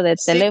el número de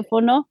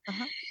teléfono.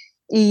 Ajá.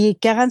 Y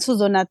que hagan sus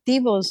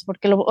donativos,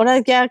 porque ahora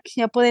ya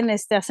pueden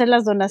hacer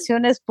las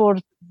donaciones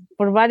por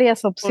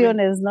varias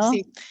opciones, ¿no?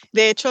 Sí,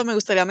 de hecho me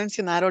gustaría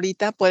mencionar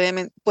ahorita,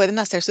 pueden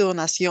hacer su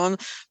donación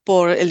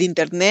por el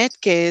internet,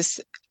 que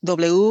es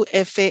wfhb.org,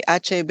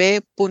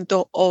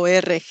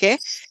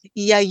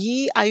 y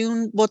allí hay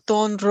un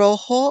botón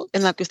rojo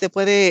en la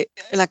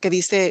que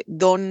dice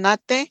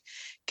donate,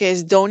 que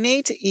es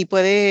donate, y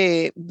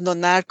puede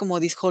donar, como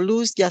dijo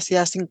Luz, ya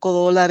sea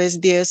 $5,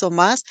 10 o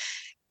más.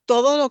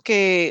 Todo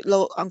aunque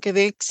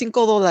dé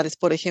 $5,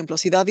 por ejemplo,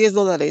 si da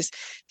 $10,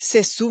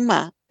 se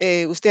suma.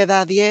 Usted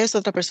da 10,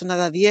 otra persona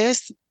da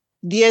 10,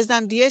 10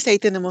 dan 10, ahí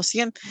tenemos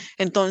 100.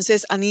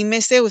 Entonces,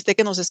 anímese, usted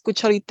que nos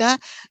escucha ahorita,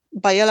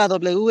 vaya a la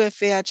wfhb.org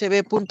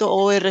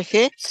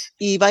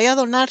y vaya a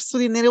donar su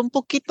dinero un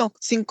poquito,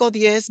 5,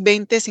 10,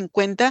 20,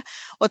 50,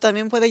 o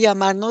también puede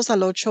llamarnos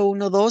al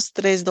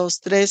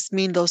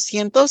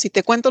 812-323-1200. Y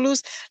te cuento,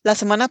 Luz, la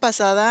semana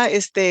pasada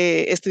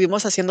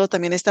estuvimos haciendo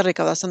también esta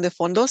recaudación de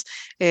fondos,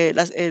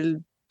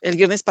 el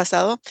viernes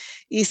pasado.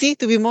 Y sí,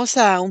 tuvimos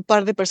a un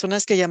par de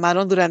personas que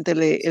llamaron durante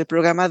el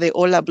programa de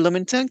Hola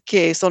Bloomington,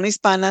 que son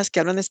hispanas, que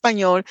hablan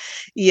español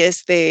y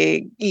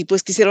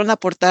pues quisieron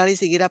aportar y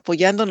seguir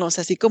apoyándonos,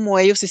 así como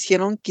ellos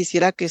hicieron.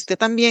 Quisiera que usted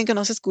también, que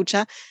nos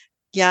escucha,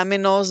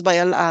 llámenos,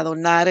 vaya a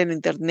donar en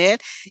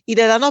internet y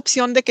le dan la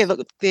opción de que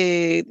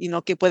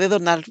puede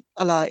donar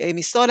a la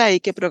emisora y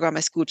qué programa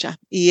escucha.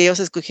 Y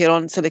ellos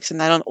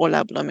seleccionaron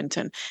Hola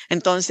Bloomington.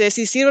 Entonces,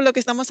 si sirve lo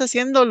que estamos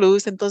haciendo,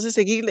 Luz, entonces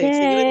seguirle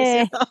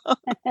diciendo.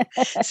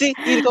 Sí,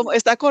 y como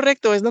está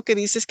correcto, es lo que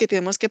dices, que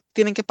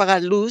tienen que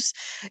pagar luz.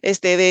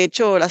 De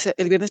hecho,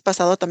 el viernes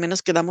pasado también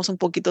nos quedamos un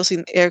poquito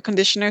sin air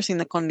conditioner,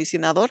 sin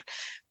acondicionador,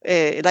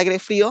 el aire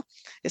frío,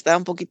 estaba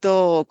un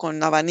poquito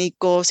con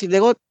abanicos y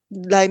luego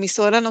la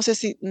emisora, no sé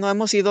si no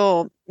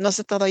has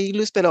estado ahí,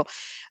 Luz, pero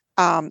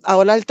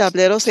ahora el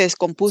tablero se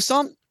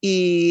descompuso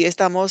y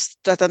estamos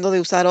tratando de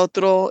usar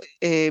otro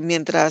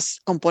mientras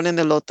componen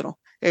el otro,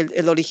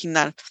 el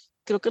original.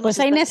 Creo que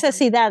pues hay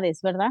necesidades,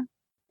 ¿verdad?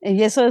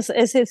 Y eso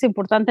es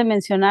importante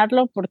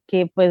mencionarlo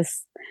porque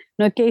pues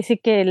no hay que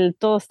decir que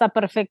todo está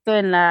perfecto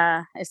en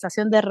la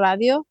estación de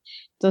radio,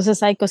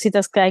 entonces hay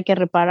cositas que hay que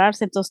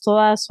repararse, entonces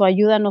toda su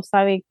ayuda no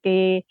sabe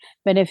qué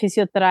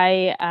beneficio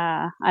trae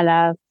a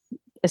la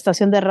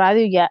estación de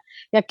radio ya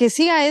que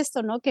siga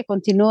esto, ¿no? Que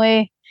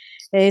continúe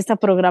esta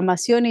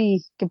programación y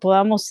que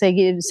podamos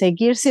seguir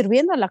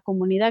sirviendo a la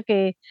comunidad,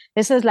 que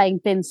esa es la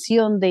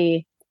intención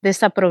de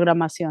esta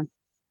programación.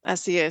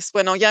 Así es.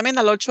 Bueno, llamen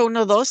al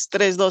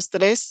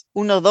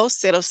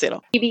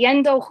 812-323-1200.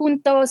 Viviendo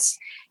juntos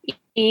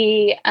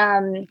y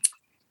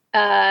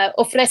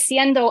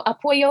ofreciendo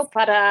apoyo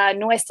para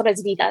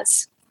nuestras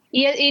vidas.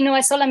 Y no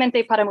es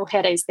solamente para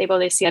mujeres, debo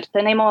decir.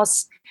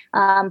 Tenemos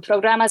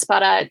programas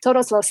para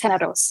todos los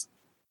géneros.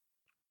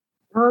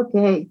 Ok.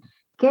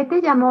 ¿Qué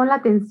te llamó la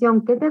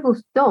atención? ¿Qué te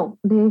gustó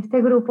de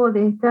este grupo,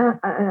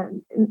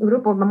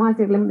 grupo, vamos a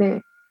decirle,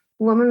 de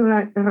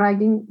Women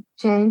Writing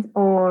Change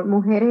o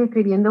mujeres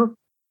escribiendo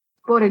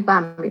por el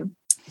cambio?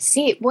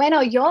 Sí,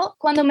 bueno, yo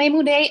cuando me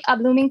mudé a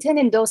Bloomington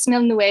en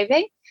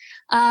 2009,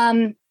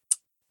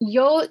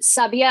 yo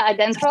sabía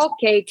adentro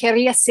que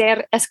quería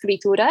ser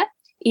escritora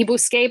y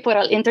busqué por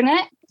el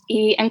internet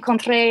y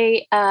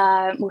encontré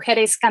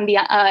mujeres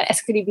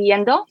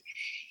escribiendo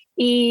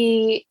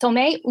y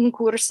tomé un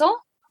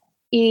curso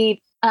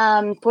y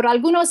por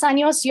algunos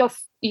años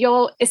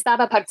yo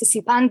estaba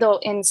participando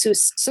en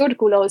sus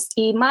círculos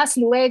y más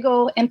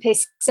luego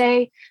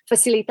empecé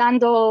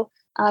facilitando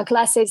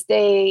clases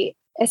de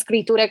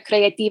escritura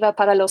creativa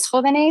para los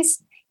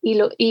jóvenes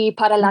y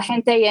para la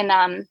gente en,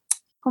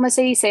 ¿cómo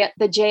se dice?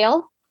 The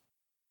jail.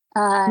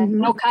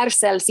 no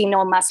cárcel,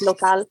 sino más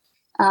local.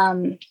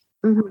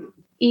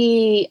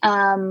 Y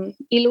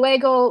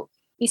luego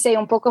hice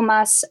un poco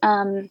más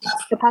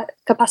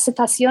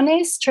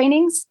capacitaciones,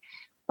 trainings,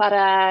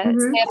 para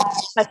ser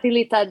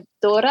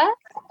facilitadora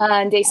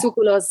de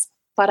círculos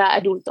para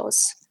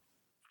adultos.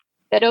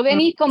 Pero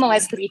vení como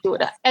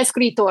escritora.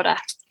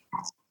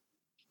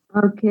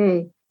 Ok.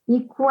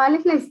 ¿Y cuál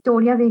es la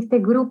historia de este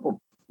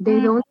grupo? ¿De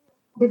dónde,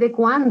 desde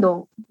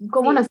cuándo?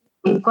 ¿Cómo nació?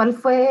 ¿Cuál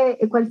fue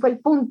el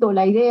punto,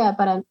 la idea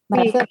para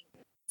hacerlo?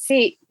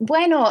 Sí,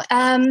 bueno,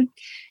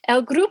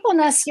 el grupo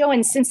nació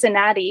en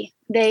Cincinnati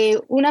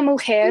de una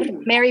mujer,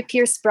 Mary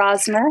Pierce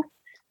Brosmer,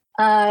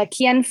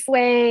 quien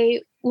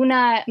fue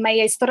una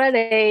maestra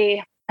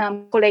de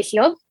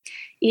colegio,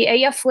 y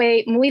ella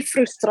fue muy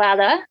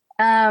frustrada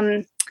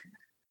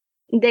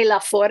de la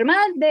forma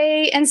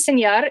de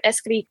enseñar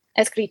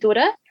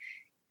escritura,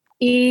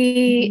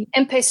 y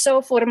empezó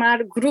a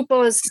formar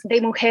grupos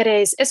de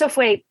mujeres. Eso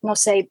fue, no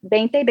sé,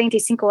 20,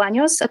 25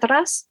 años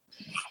atrás,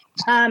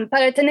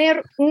 para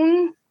tener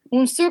un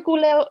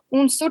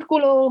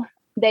círculo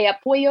de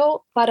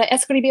apoyo para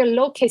escribir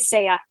lo que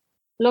sea.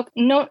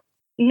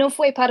 No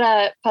fue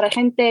para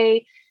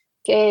gente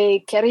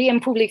que querían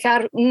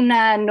publicar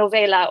una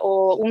novela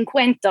o un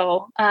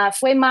cuento.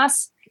 Fue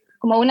más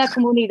como una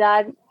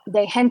comunidad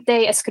de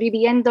gente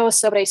escribiendo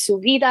sobre su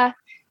vida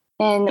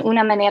en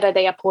una manera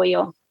de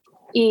apoyo.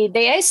 Y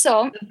de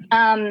eso,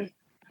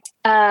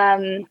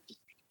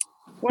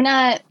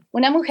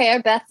 una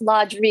mujer, Beth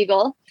Lodge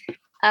Regal,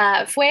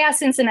 fue a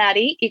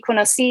Cincinnati y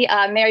conocí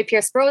a Mary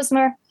Pierce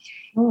Brosmer.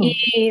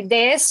 Y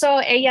de eso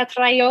ella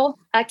trajo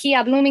aquí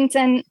a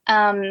Bloomington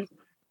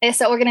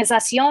esa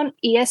organización,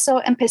 y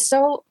eso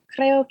empezó,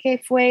 creo que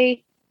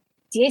fue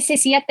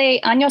 17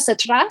 años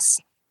atrás,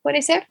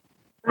 ¿puede ser?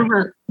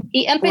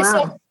 Y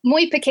empezó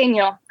muy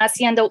pequeño,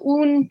 haciendo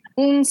un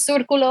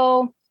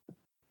círculo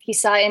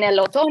quizá en el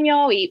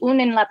otoño y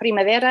uno en la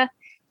primavera,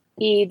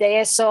 y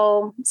de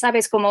eso,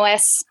 sabes cómo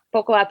es,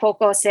 poco a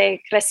poco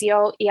se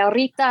creció, y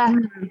ahorita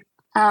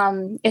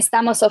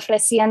estamos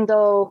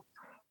ofreciendo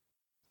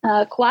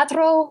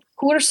 4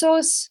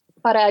 cursos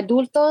para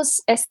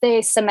adultos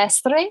este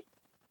semestre,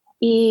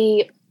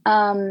 y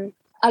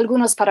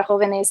algunos para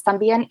jóvenes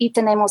también, y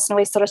tenemos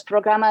nuestros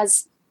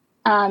programas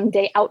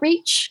de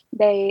outreach,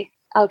 de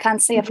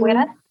alcance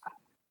afuera.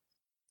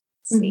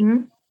 Sí.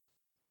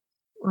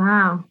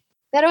 Wow.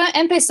 Pero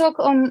empezó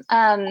con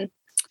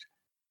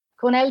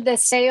el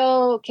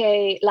deseo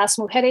que las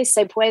mujeres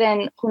se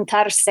pueden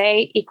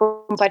juntarse y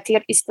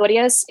compartir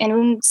historias en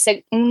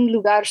un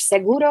lugar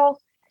seguro,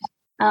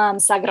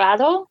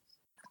 sagrado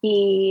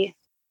y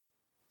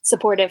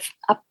supportive,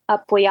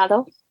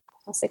 apoyado.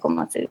 No sé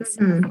cómo se dice.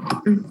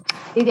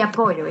 Y de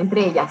apoyo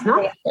entre ellas, ¿no?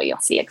 De apoyo,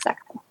 sí,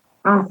 exacto.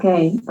 Ok.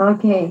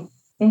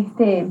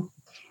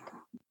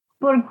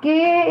 ¿Por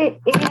qué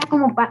era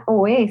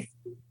o es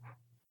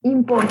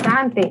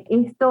importante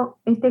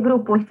este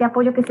grupo, este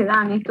apoyo que se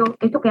dan, esto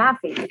que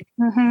hacen?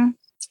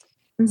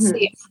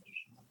 Sí.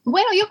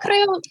 Bueno, yo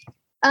creo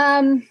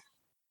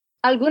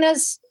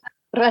algunas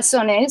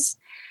razones.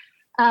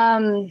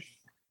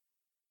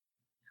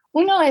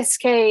 Uno es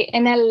que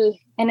en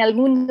el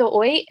mundo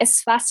hoy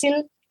es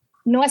fácil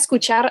no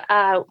escuchar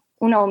a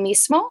uno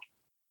mismo,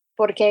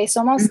 porque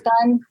somos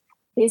tan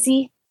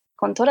busy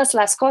con todas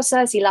las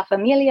cosas y la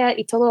familia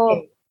y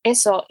todo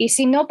eso. Y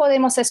si no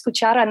podemos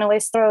escuchar a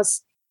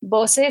nuestras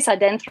voces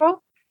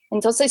adentro,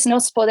 entonces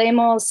nos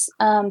podemos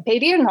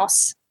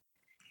pedirnos.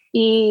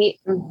 Y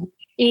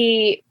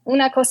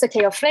una cosa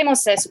que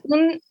ofrecemos es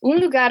un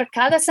lugar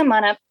cada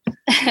semana,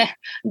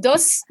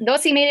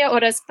 2.5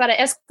 horas, para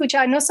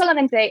escuchar no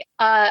solamente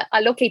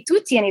a lo que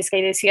tú tienes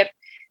que decir,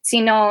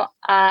 sino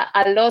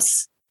a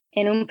los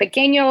en un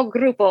pequeño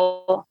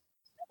grupo,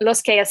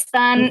 los que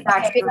están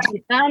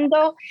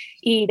escuchando,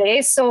 y de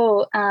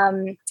eso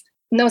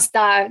nos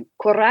da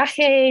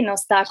coraje,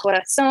 nos da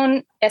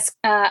corazón,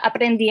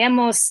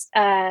 aprendemos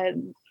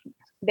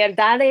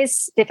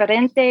verdades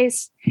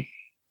diferentes.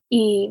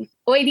 Y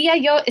hoy día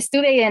yo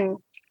estuve en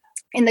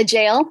the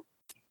jail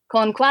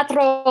con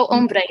 4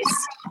 hombres.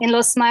 En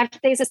los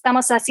martes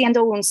estamos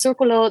haciendo un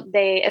círculo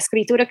de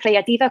escritura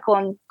creativa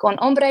con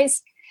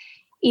hombres,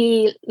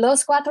 y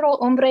los 4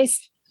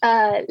 hombres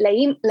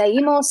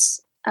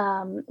leímos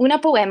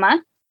una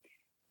poema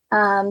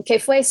que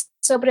fue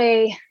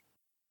sobre,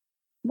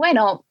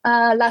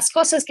 las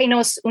cosas que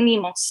nos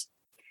unimos.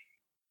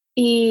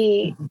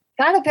 Y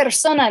cada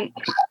persona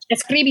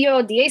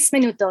escribió 10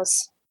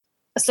 minutos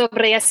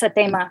sobre ese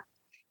tema.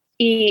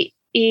 Y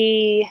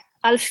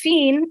al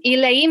fin,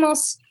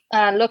 leímos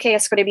lo que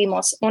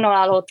escribimos uno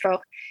al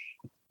otro.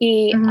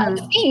 Y al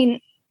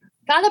fin,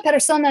 cada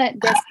persona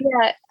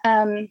decía,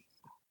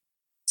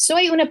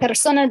 soy una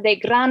persona de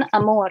gran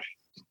amor.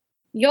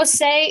 Yo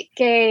sé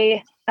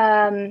que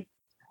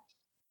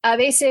a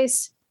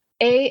veces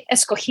he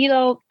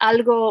escogido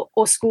algo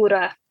oscuro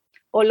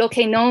o lo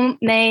que no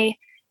me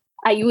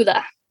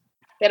ayuda,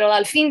 pero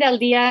al fin del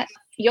día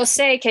yo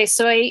sé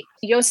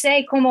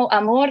cómo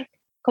amar,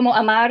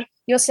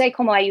 yo sé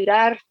cómo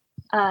ayudar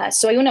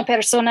soy una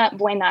persona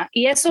buena.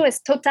 Y eso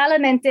es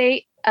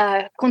totalmente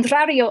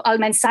contrario al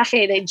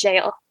mensaje de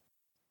Jael.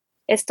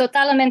 Es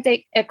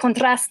totalmente el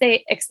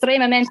contraste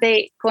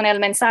extremadamente con el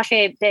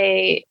mensaje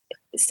de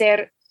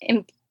ser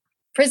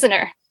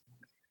prisoner.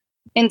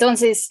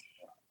 Entonces,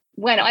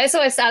 bueno,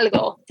 eso es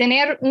algo.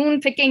 Tener un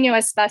pequeño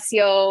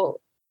espacio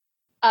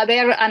a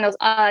ver a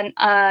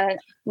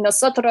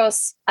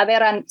nosotros, a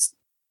ver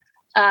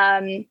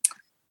a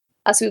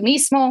sí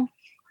mismo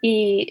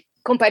y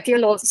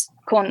compartirlos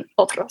con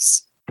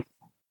otros.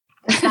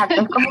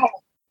 Exacto, es como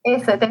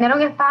eso, tener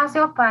un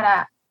espacio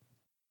para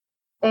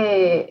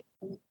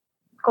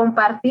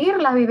compartir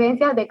las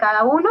vivencias de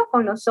cada uno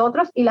con los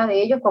otros y las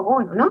de ellos con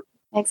uno, ¿no?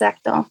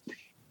 Exacto.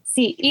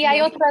 Sí, y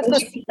hay otra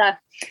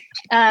cosita.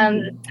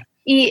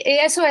 Y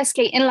eso es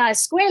que en la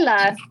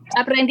escuela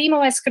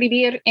aprendimos a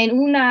escribir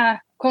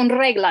con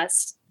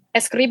reglas.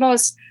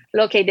 Escribimos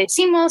lo que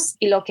decimos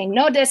y lo que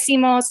no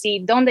decimos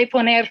y dónde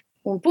poner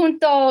un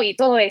punto y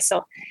todo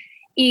eso.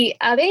 Y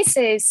a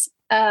veces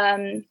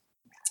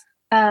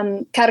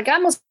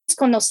cargamos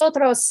con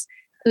nosotros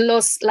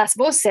las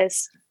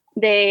voces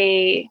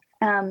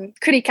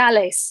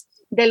criticales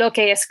de lo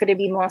que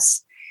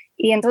escribimos.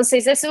 Y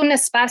entonces es un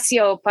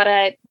espacio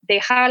para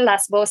dejar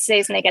las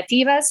voces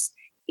negativas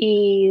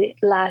y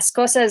las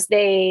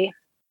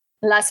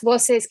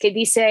voces que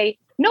dice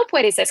no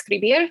puedes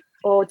escribir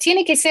o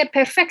tiene que ser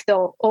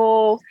perfecto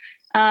o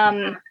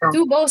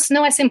tu voz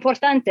no es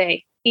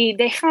importante, y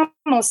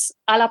dejamos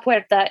a la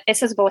puerta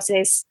esas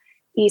voces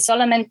y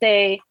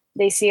solamente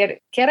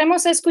decir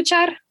queremos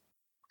escuchar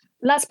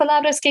las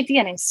palabras que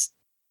tienes.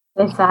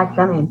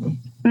 Exactamente.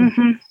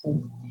 Uh-huh.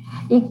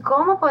 ¿Y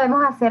cómo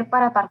podemos hacer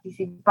para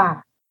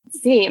participar?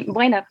 Sí,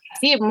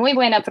 muy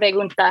buena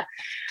pregunta.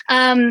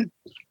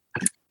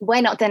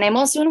 Bueno,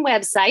 tenemos un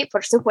website,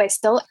 por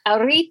supuesto.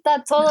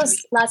 Ahorita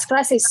todas las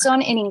clases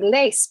son en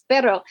inglés,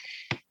 pero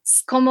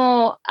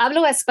como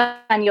hablo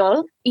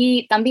español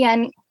y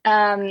también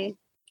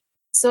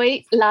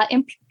soy la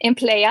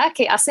empleada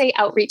que hace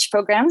outreach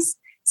programs,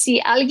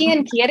 si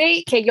alguien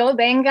quiere que yo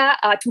venga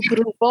a tu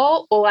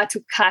grupo o a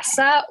tu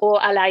casa o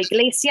a la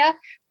iglesia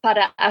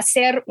para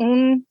hacer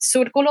un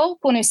círculo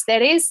con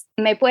ustedes,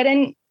 me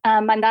pueden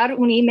mandar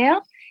un email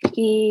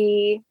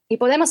y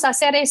podemos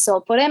hacer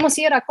eso. Podemos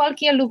ir a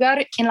cualquier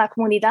lugar en la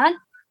comunidad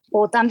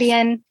o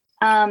también,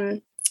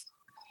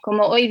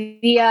 como hoy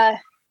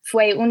día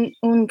fue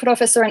un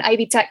profesor en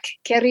Ivy Tech,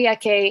 quería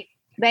que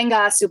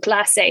venga a su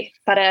clase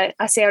para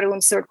hacer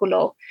un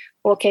círculo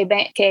o que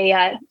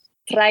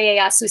trae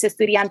a sus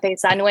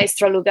estudiantes a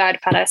nuestro lugar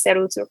para hacer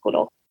un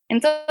círculo.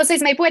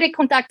 Entonces me puede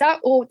contactar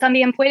o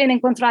también pueden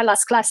encontrar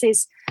las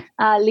clases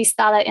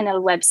listadas en el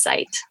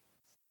website.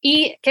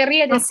 Y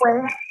quería decir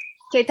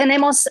que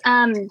tenemos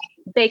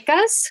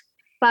becas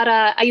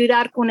para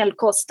ayudar con el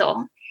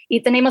costo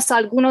y tenemos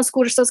algunos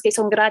cursos que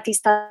son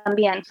gratis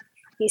también.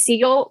 Y si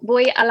yo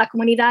voy a la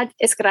comunidad,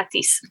 es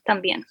gratis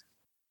también.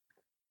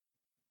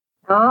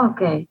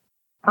 Ok.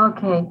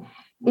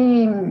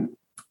 Y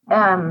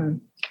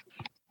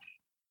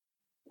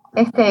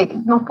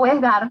nos puedes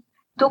dar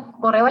tu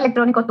correo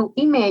electrónico, tu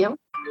email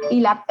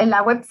y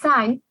la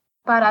website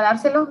para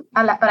dárselos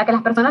para que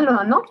las personas los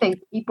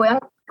anoten y puedan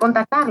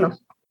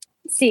contactarlos.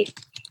 Sí.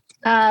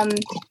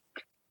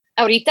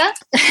 Ahorita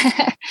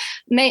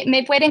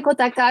me pueden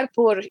contactar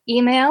por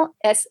email,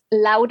 es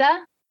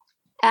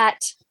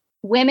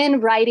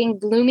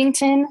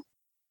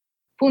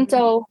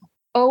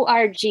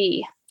laura@womenwritingbloomington.org.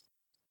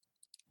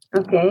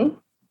 Ok.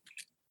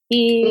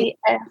 Y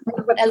el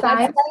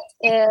website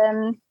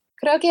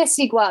creo que es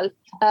igual,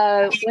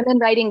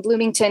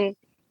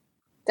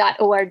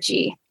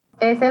 womenwritingbloomington.org.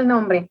 Es el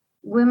nombre,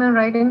 Women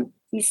Writing.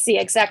 Sí,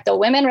 exacto,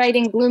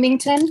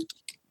 womenwritingbloomington.org.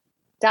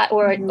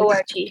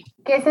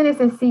 ¿Qué se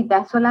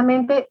necesita?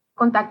 Solamente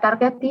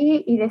contactarte a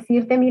ti y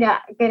decirte,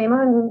 mira,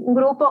 queremos un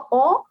grupo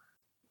o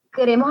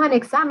queremos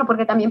anexarnos,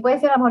 porque también puede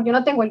ser, a lo mejor yo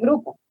no tengo el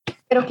grupo,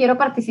 pero quiero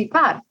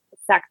participar.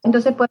 Exacto.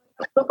 Entonces puede ser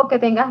un grupo que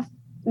tengas,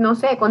 no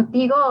sé,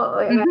 contigo, o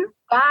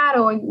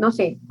no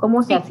sé,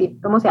 ¿cómo se hace?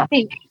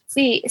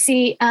 Sí,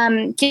 si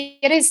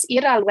quieres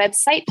ir al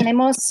website,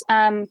 tenemos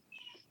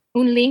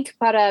un link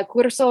para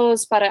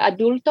cursos para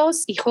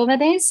adultos y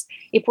jóvenes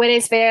y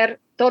puedes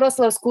ver todos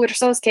los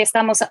cursos que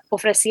estamos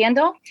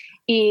ofreciendo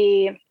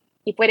y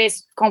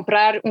puedes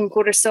comprar un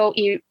curso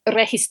y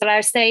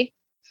registrarse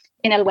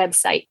en el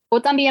website.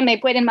 O también me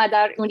pueden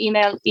mandar un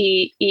email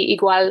y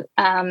igual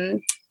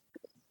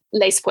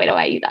les puedo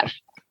ayudar.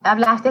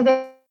 Hablaste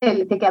de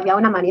que había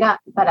una manera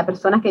para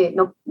personas que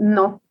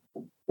no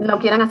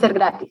quieran hacer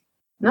gratis,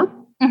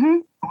 ¿no?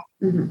 Uh-huh.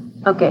 Uh-huh.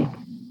 Ok.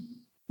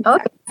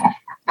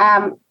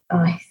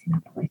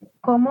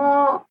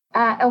 ¿Cómo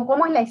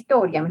es la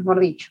historia, mejor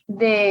dicho,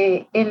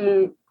 de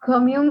el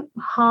Commune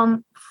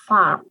Home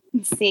Farm?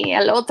 Sí,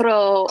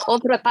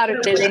 otra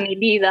parte de mi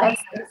vida.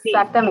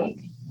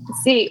 Exactamente.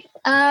 Sí.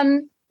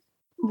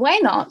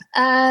 Bueno,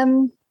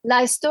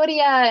 la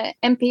historia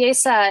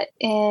empieza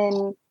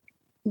en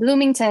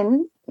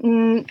Bloomington.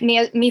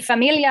 Mi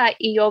familia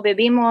y yo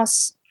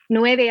vivimos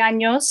 9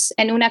 años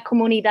en una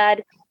comunidad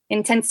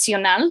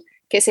intencional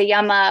que se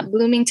llama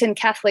Bloomington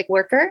Catholic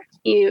Worker,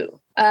 y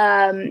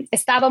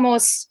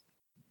estábamos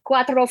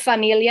 4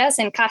 familias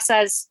en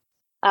casas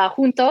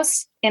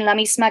juntos en la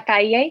misma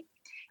calle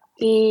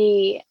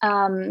y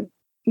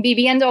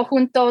viviendo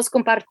juntos,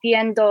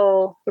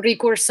 compartiendo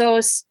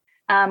recursos,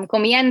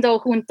 comiendo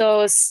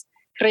juntos,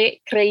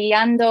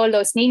 criando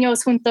los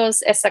niños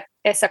juntos,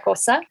 esa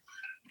cosa.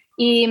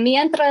 Y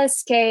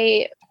mientras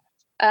que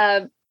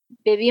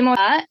vivimos,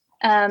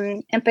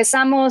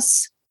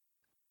 empezamos a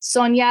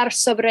soñar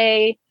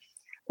sobre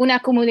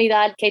una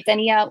comunidad que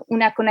tenía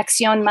una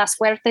conexión más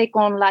fuerte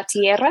con la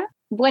tierra.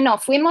 Bueno,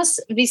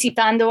 fuimos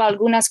visitando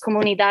algunas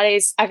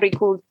comunidades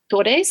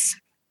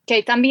agricultores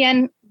que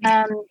también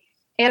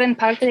eran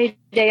parte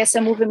de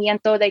ese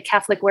movimiento de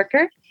Catholic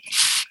Worker.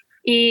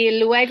 Y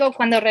luego,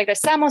 cuando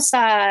regresamos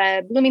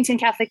a Bloomington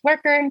Catholic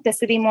Worker,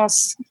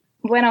 decidimos,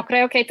 bueno,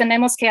 creo que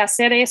tenemos que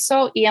hacer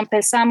eso, y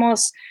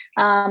empezamos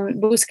a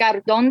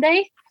buscar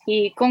dónde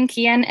y con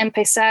quién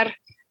empezar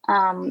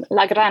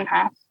la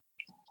granja.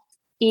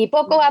 Y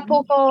poco a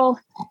poco,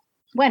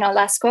 bueno,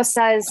 las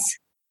cosas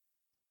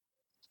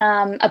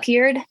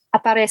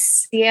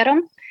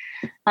aparecieron.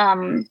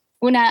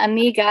 Una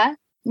amiga,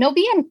 no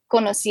bien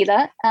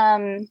conocida,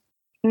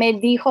 me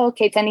dijo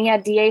que tenía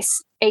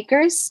 10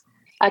 acres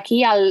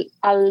aquí al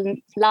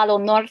lado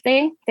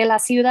norte de la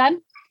ciudad,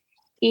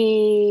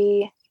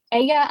 y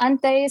ella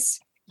antes,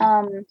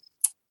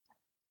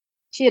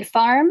 she had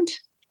farmed,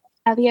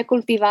 había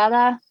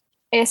cultivado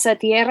esa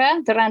tierra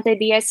durante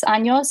 10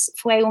 años.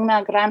 Fue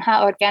una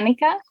granja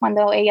orgánica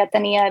cuando ella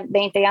tenía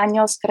 20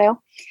 años,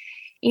 creo.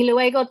 Y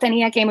luego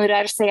tenía que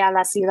mudarse a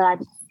la ciudad.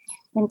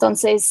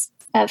 Entonces,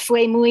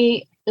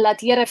 la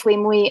tierra fue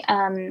muy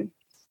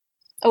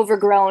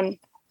overgrown.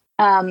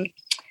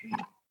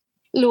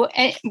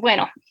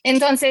 Bueno,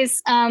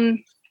 entonces,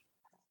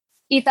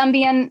 y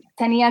también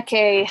tenía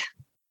que,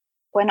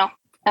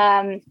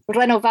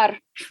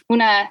 renovar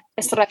una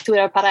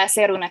estructura para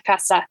hacer una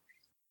casa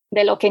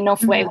de lo que no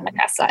fue una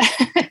casa.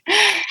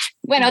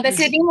 Bueno,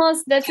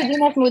 decidimos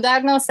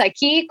mudarnos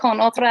aquí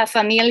con otra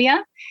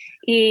familia,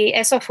 y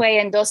eso fue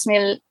en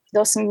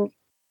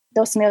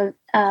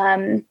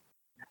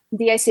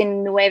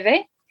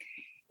 2019.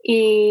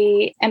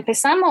 Y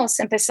empezamos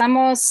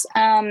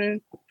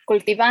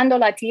cultivando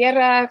la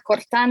tierra,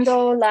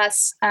 cortando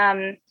las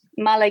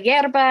malas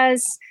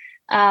hierbas,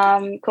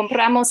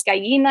 compramos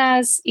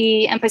gallinas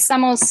y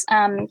empezamos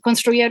a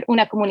construir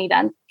una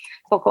comunidad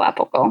poco a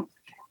poco.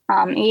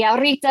 Y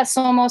ahorita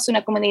somos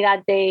una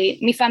comunidad de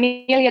mi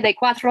familia de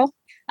 4,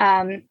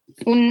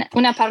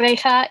 una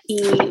pareja y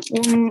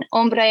un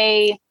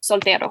hombre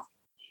soltero.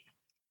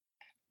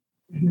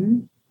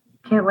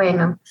 Qué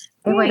bueno,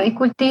 qué bueno. Y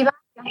cultivan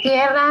las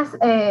tierras,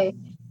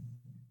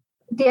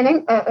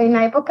 tienen en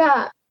la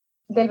época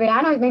del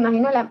verano, me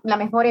imagino la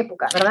mejor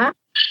época, ¿verdad?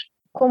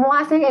 ¿Cómo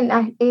hacen en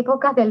las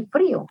épocas del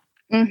frío?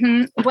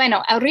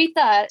 Bueno,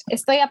 ahorita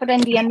estoy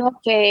aprendiendo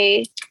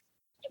que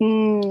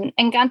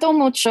encanto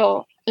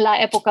mucho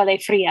la época de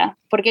fría,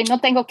 porque no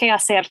tengo que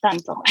hacer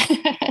tanto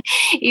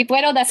y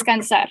puedo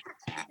descansar.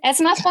 Es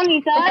más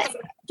bonita,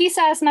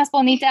 quizás más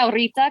bonita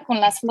ahorita con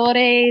las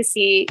flores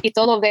y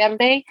todo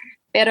verde,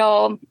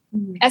 pero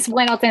es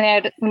bueno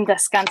tener un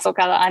descanso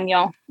cada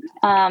año.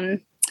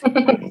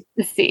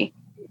 Sí.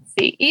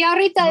 Y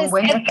ahorita es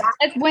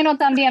bueno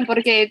también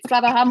porque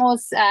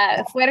trabajamos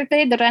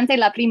fuerte durante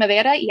la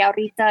primavera, y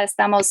ahorita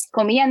estamos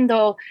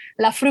comiendo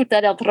la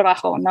fruta del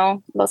trabajo,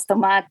 ¿no? Los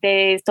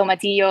tomates,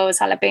 tomatillos,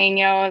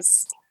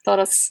 jalapeños,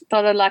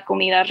 toda la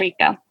comida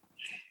rica.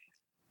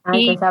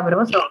 Ay, qué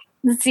sabroso.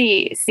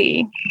 Sí.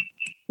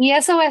 Y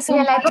eso es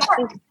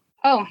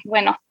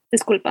bueno,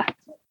 disculpa.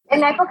 En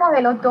la época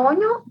del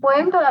otoño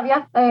pueden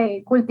todavía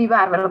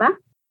cultivar, ¿verdad?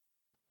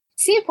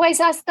 Sí,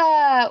 pues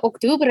hasta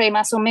octubre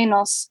más o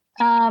menos.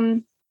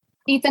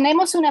 Y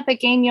tenemos una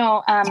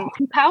pequeña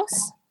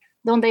house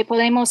donde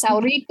podemos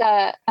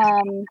ahorita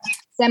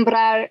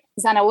sembrar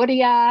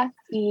zanahoria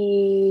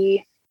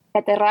y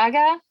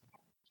beterraga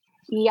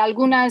y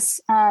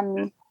algunas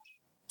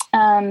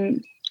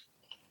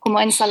como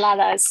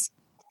ensaladas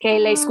que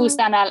les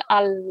gustan al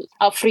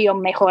frío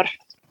mejor.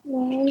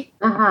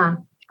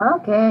 Ajá,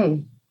 ok.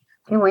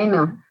 Qué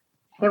bueno.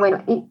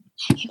 Y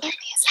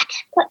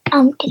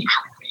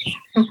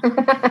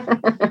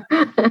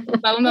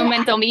un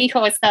momento, mi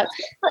hijo está.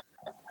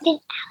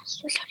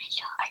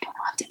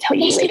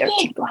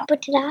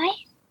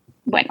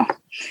 Bueno,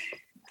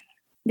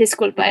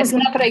 disculpa, es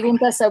una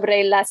pregunta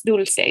sobre las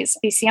dulces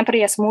y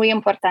siempre es muy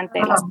importante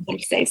las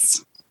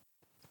dulces.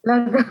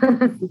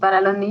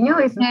 Para los niños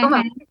es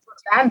muy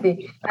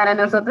importante. Para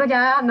nosotros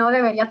ya no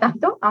debería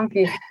tanto,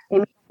 aunque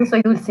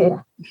soy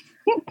dulcera.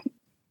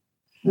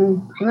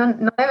 No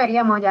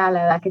deberíamos ya a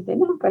la edad que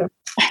tenemos, pero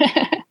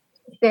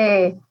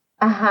ve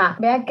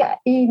acá,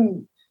 y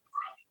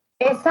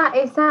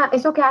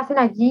eso que hacen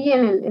allí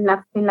en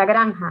la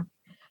granja,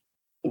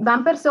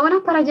 ¿van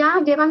personas para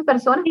allá? ¿Llevan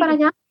personas para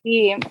allá?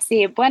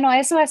 Sí, bueno,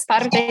 eso es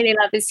parte de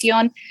la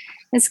visión,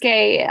 es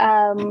que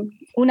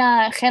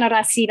una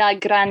generosidad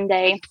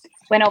grande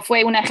bueno,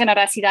 fue una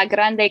generosidad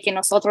grande que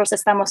nosotros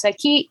estamos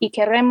aquí y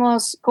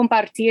queremos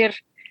compartir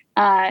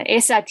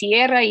esa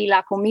tierra y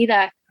la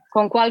comida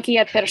con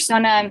cualquier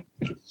persona.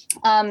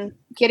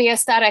 Quería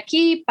estar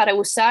aquí para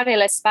usar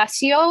el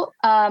espacio.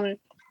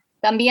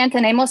 También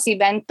tenemos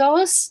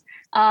eventos,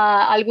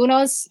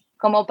 algunos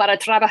como para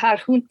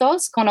trabajar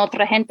juntos con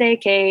otra gente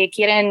que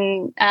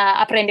quieren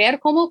aprender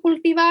cómo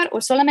cultivar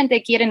o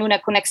solamente quieren una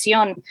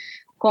conexión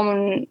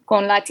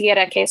con la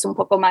tierra que es un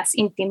poco más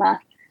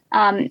íntima.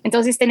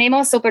 Entonces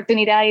tenemos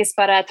oportunidades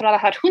para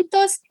trabajar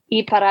juntos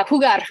y para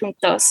jugar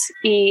juntos.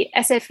 Y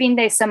ese fin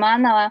de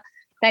semana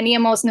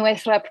teníamos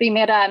nuestra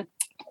primera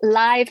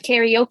live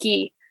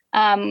karaoke,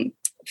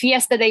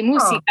 fiesta de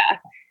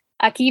música.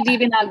 Aquí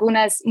viven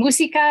algunas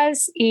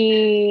músicas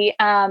y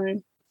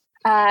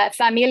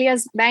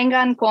familias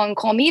vengan con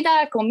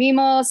comida,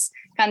 comimos,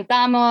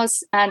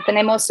 cantamos,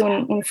 tenemos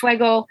un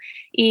fuego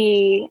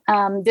y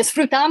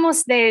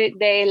disfrutamos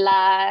de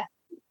la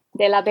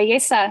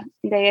belleza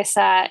de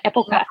esa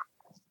época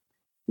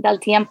del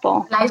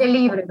tiempo. El aire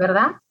libre,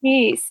 ¿verdad?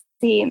 Sí,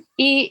 sí.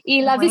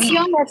 Y la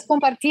visión es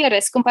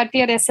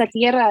compartir esa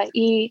tierra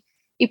y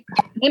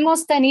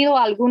hemos tenido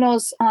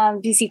algunos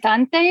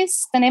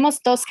visitantes. Tenemos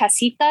 2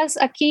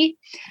 casitas aquí.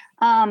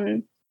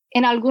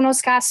 En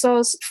algunos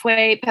casos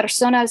fue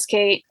personas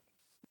que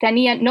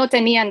no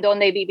tenían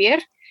dónde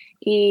vivir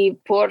y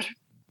por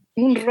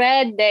un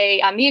red de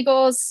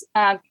amigos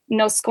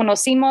nos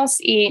conocimos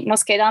y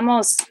nos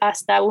quedamos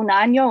hasta un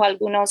año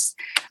algunos.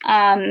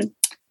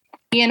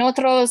 Y en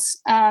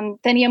otros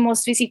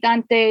teníamos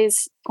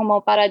visitantes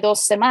como para 2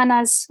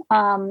 semanas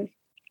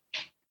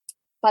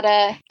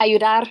para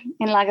ayudar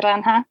en la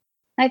granja.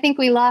 I think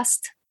we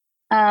lost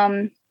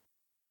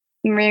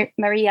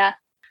Maria.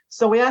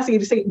 So voy a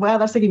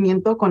dar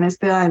seguimiento con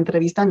esta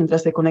entrevista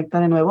mientras se conecta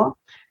de nuevo.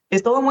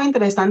 Es todo muy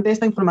interesante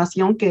esta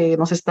información que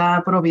nos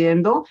está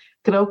proveyendo.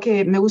 Creo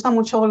que me gusta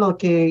mucho la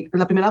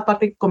primera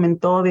parte que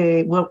comentó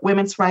de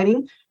Women's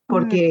Writing,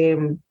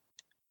 porque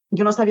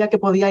yo no sabía que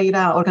podía ir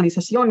a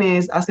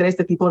organizaciones a hacer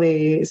este tipo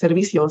de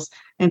servicios.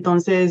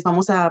 Entonces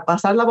vamos a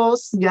pasar la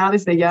voz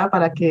desde ya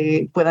para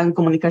que puedan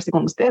comunicarse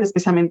con usted,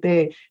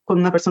 especialmente con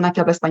una persona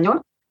que habla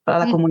español para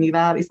la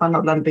comunidad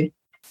hispanohablante.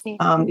 Sí.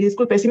 Y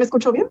disculpe, ¿sí me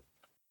escucho bien?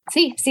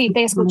 Sí,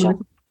 te escucho.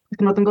 Es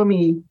que no tengo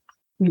mi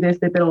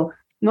pero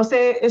no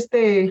sé,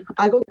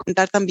 algo.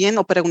 Comentar también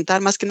o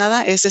preguntar más que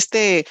nada es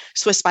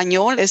su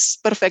español es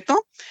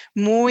perfecto,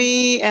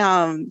 muy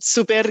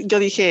súper. Yo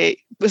dije,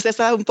 usted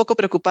estaba un poco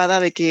preocupada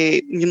de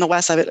que no va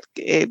a saber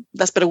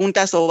las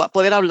preguntas o va a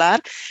poder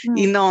hablar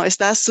y no,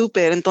 está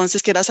súper.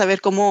 Entonces quería saber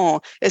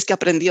cómo es que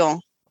aprendió.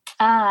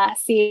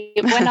 Sí,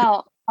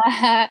 bueno,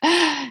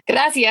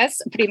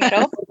 gracias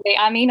primero, porque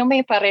a mí no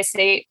me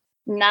parece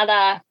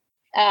nada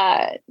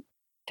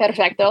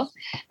perfecto,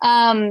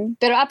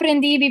 pero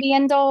aprendí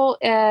viviendo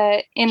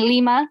en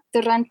Lima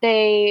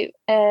durante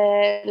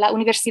la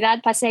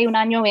universidad. Pasé un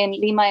año en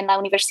Lima en la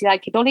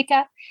Universidad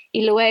Católica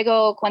y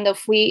luego cuando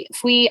fui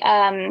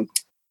a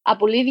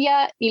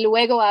Bolivia y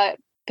luego a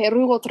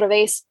Perú otra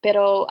vez,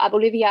 pero a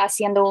Bolivia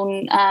haciendo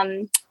un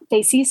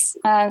tesis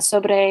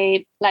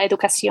sobre la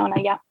educación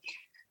allá.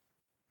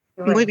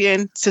 Muy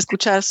bien, se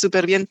escucha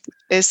súper bien.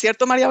 ¿Es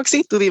cierto, María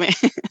Oxy? Tú dime.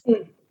 Sí,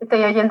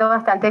 estoy oyendo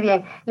bastante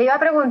bien. Le iba a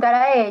preguntar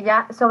a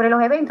ella sobre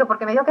los eventos,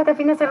 porque me dijo que este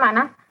fin de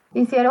semana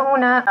hicieron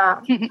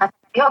una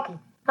karaoke,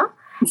 ¿no?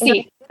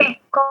 Sí. Entonces,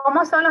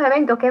 ¿cómo son los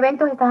eventos? ¿Qué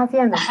eventos estás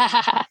haciendo?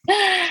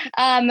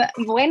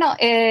 Bueno,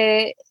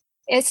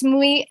 es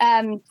muy...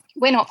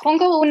 bueno,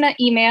 pongo un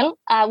email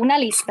a una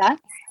lista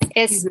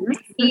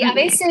y a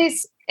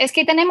veces es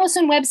que tenemos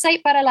un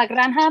website para la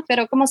granja,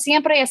 pero como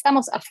siempre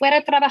estamos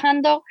afuera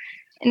trabajando,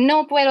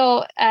 no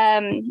puedo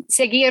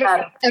seguir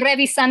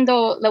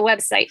revisando la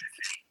website,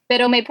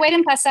 pero me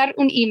pueden pasar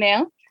un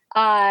email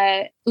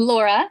a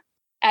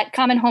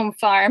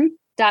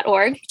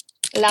laura@commonhomefarm.org,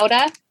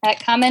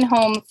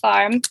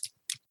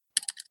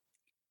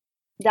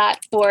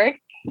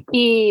 laura@commonhomefarm.org,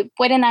 y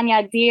pueden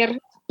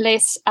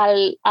añadirles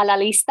a la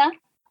lista.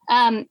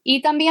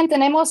 Y también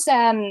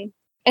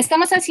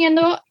estamos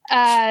haciendo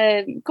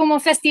como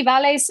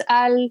festivales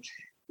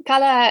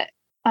cada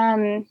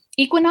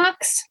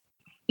equinox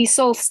y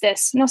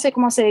solstice, no sé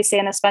cómo se dice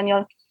en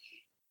español,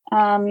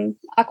 a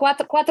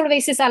cuatro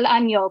veces al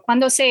año,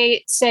 cuando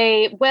se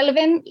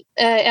vuelven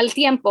el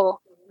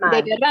tiempo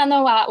de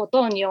verano a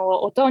otoño,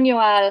 o otoño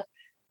a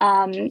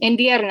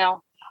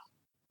invierno.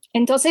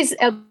 Entonces,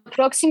 el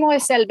próximo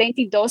es el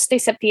 22 de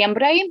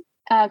septiembre,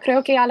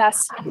 creo que a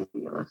las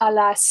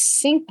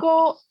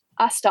 5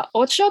 hasta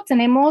 8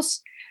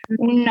 tenemos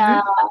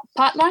una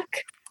potluck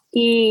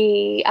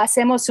y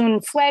hacemos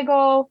un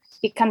fuego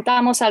y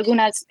cantamos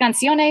algunas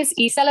canciones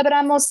y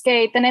celebramos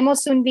que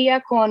tenemos un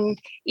día con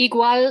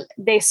igual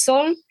de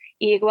sol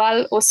y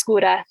igual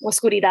oscuridad.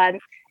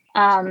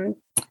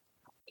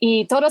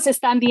 Y todos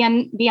están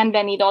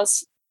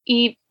bienvenidos.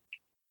 Y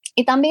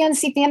también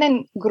si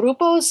tienen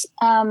grupos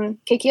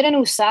que quieren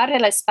usar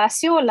el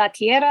espacio, la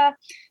tierra,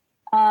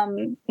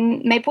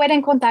 me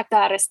pueden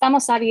contactar.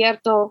 Estamos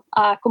abiertos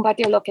a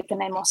compartir lo que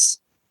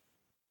tenemos.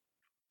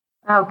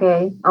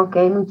 Ok,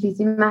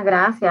 muchísimas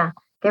gracias.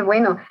 Qué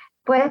bueno.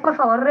 ¿Puedes, por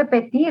favor,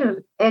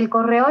 repetir el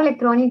correo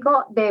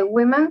electrónico de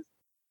Women,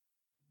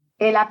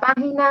 la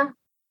página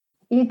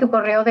y tu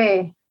correo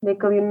de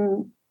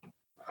Community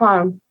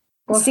Farm?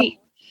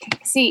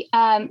 Sí,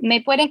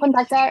 me pueden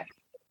contactar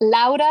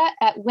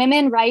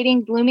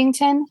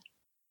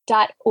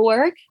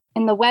laura@womenwritingbloomington.org,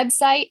 and the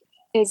website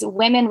is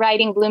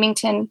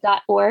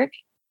womenwritingbloomington.org.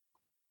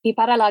 Y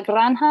para la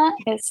granja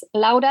es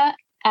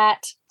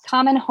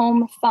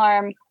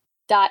laura@commonhomefarm.org.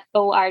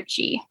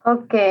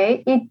 Ok,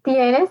 ¿y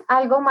tienes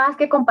algo más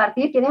que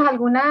compartir? ¿Tienes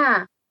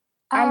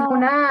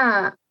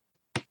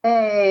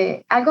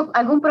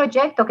algún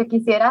proyecto que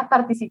quisieras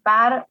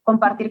participar,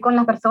 compartir con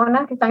las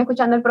personas que están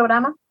escuchando el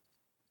programa?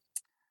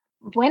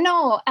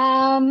 Bueno,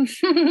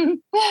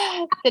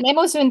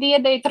 tenemos un día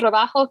de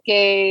trabajo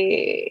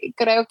que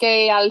creo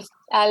que al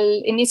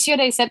inicio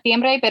de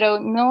septiembre, pero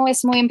no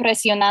es muy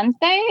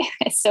impresionante,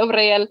 es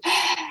sobre el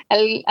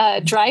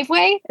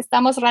driveway.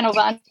 Estamos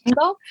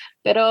renovando,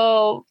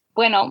 pero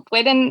bueno,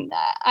 pueden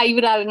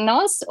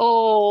ayudarnos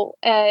o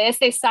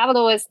este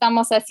sábado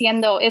estamos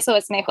haciendo, eso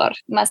es mejor,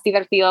 más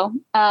divertido.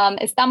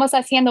 Estamos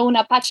haciendo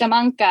una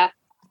pachamanca,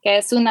 que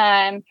es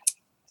una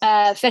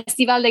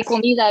festival de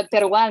comida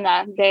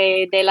peruana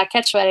de la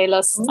quechua de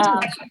los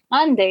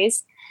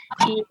Andes,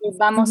 y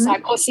vamos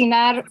a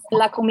cocinar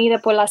la comida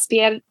por las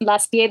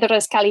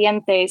piedras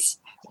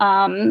calientes.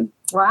 Wow.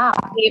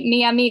 Y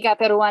mi amiga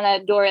peruana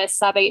Doris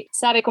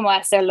sabe cómo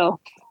hacerlo.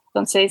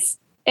 Entonces,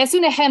 es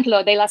un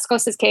ejemplo de las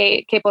cosas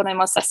que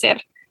podemos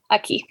hacer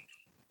aquí.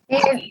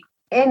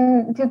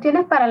 Si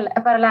tienes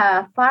para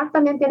la FARM,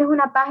 también tienes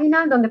una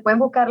página donde pueden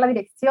buscar la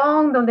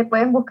dirección, donde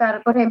pueden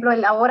buscar, por ejemplo,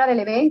 la hora del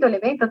evento,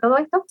 todo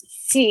esto.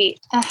 Sí,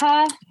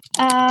 ajá.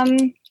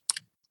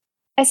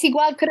 Es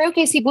igual, creo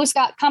que si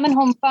busca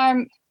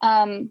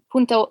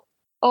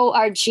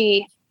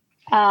commonhomefarm.org,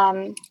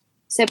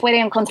 se puede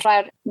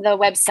encontrar el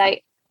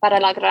website para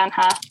la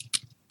granja.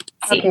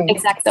 Sí, okay.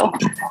 Exacto.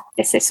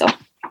 Es eso.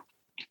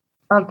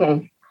 Ok,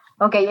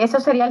 ¿eso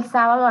sería el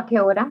sábado a qué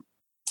hora?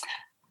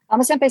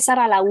 Vamos a empezar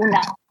a la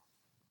 1:00.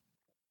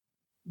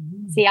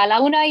 Sí, a la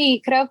 1:00,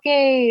 y creo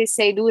que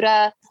se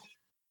dura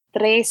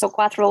 3 o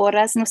 4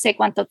 horas, no sé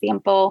cuánto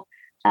tiempo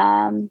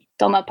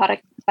toma para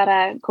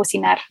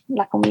cocinar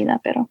la comida,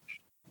 pero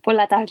por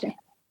la tarde.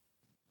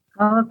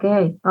 Ok,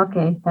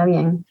 está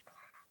bien.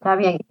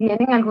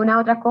 ¿Tienen alguna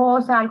otra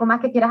cosa, algo más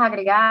que quieras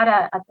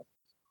agregar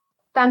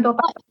tanto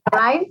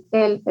para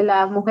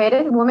las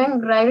mujeres, Women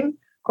Writing,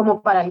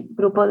 como para el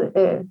grupo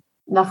de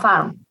la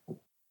FARM?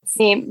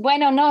 Sí,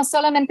 bueno, no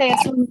solamente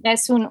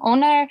es un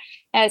honor,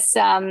 es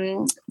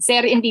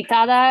ser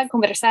invitada a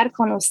conversar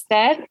con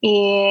usted,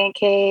 y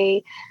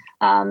que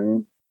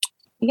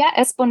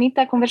es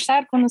bonita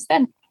conversar con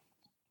usted.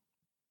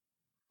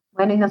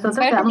 Bueno, y nosotros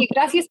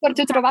gracias por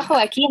tu trabajo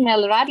aquí en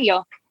el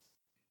radio.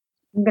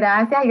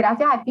 Gracias, y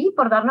gracias a ti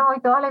por darnos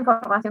hoy toda la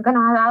información que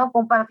nos has dado,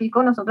 compartir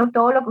con nosotros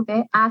todo lo que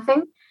ustedes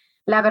hacen.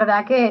 La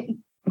verdad que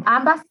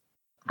ambas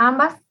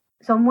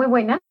son muy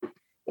buenas.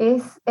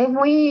 Es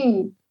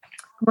muy,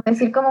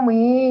 como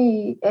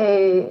muy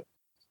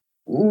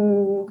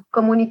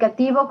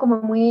comunicativo,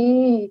 como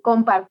muy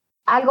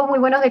algo muy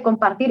bueno de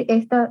compartir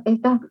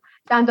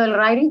tanto el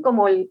writing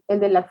como el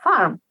de la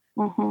farm.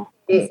 Uh-huh.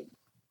 Es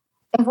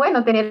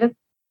bueno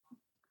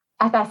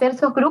hasta hacer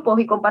esos grupos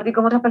y compartir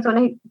con otras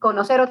personas y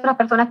conocer otras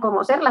personas,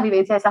 conocer las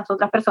vivencias de esas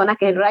otras personas,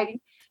 que es el writing.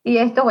 Y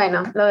esto,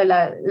 bueno, lo de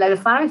la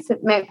farm,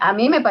 a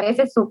mí me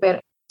parece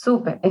súper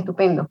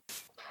estupendo.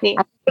 Sí.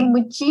 Así que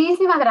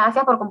muchísimas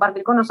gracias por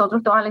compartir con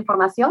nosotros toda la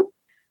información,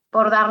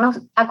 por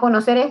darnos a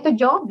conocer esto.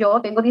 Yo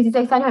tengo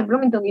 16 años en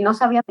Bloomington y no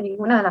sabía de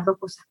ninguna de las dos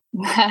cosas.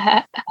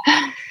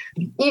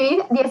 Y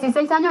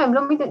 16 años en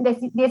Bloomington,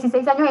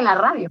 16 años en la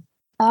radio.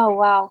 Oh,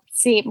 wow.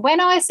 Sí,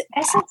 bueno, es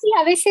así.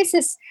 A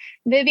veces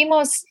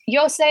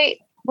yo sé,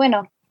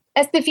 bueno,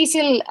 es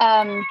difícil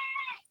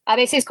a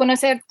veces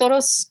conocer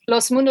todos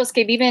los mundos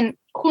que viven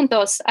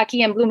juntos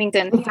aquí en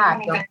Bloomington.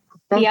 Exacto.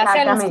 Y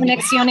hacer las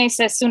conexiones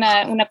es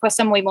una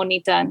cosa muy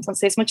bonita.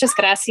 Entonces, muchas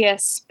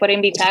gracias por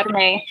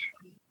invitarme.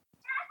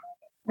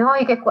 No,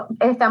 y que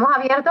estamos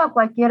abiertos a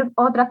cualquier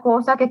otra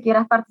cosa que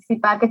quieras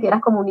participar, que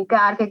quieras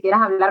comunicar, que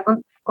quieras hablar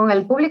con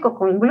el público,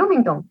 con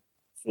Bloomington.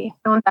 Sí.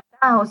 Contacta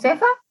a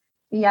Josefa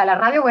y a la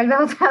radio vuelve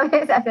otra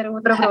vez a hacer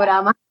otro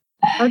programa.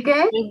 ¿Ok?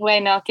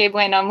 Qué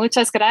bueno.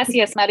 Muchas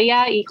gracias,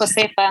 María y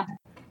Josefa.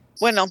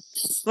 Bueno,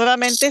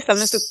 nuevamente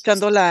están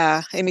escuchando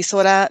la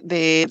emisora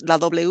de la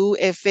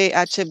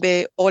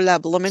WFHB Hola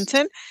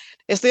Bloomington.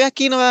 Estoy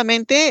aquí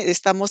nuevamente,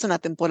 estamos en la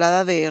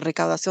temporada de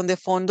recaudación de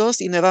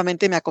fondos y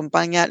nuevamente me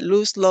acompaña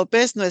Luz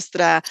López,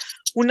 nuestra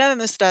una de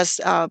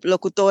nuestras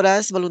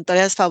locutoras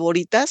voluntarias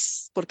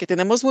favoritas, porque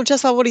tenemos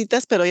muchas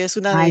favoritas, pero ella es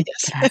una de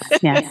ellas.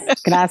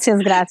 Gracias,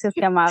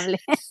 qué amable.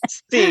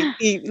 Sí,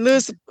 y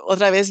Luz,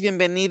 otra vez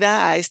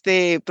bienvenida a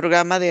este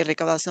programa de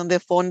recaudación de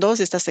fondos,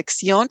 esta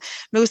sección.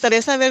 Me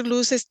gustaría saber,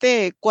 Luz,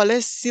 ¿cuál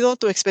ha sido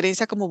tu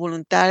experiencia como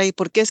voluntaria y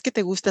por qué es que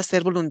te gusta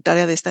ser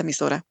voluntaria de esta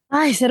emisora?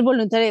 Ay, ser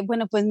voluntaria,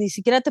 bueno, pues ni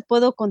siquiera te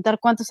puedo contar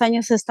cuántos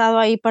años he estado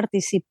ahí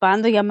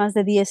participando, ya más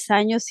de 10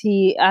 años,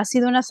 y ha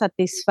sido una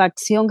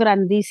satisfacción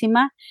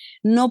grandísima,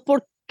 no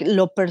por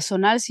lo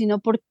personal, sino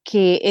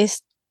porque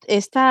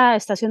esta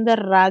estación de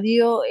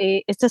radio,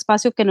 este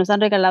espacio que nos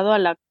han regalado a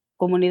la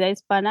comunidad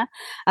hispana,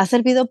 ha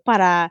servido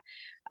para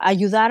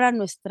ayudar a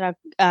nuestra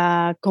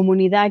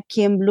comunidad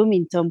aquí en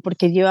Bloomington,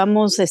 porque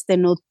llevamos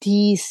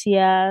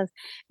noticias,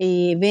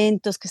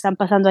 eventos que están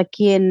pasando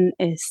aquí en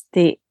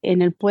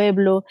el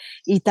pueblo,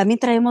 y también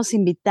traemos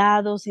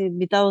invitados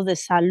de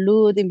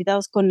salud,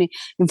 invitados con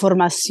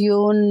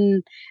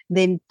información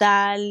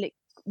dental,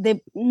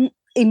 de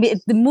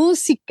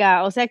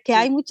música, o sea que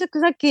hay muchas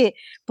cosas que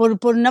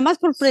por nada más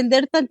por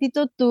prender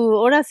tantito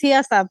ahora sí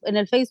hasta en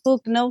el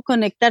Facebook, ¿no?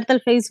 Conectarte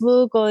al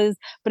Facebook o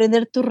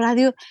prender tu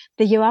radio,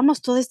 te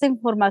llevamos toda esta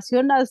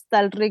información hasta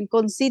el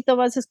rinconcito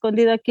más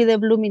escondido aquí de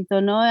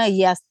Bloomington, ¿no?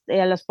 Y a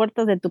las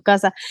puertas de tu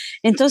casa.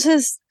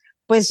 Entonces,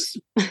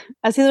 pues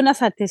ha sido una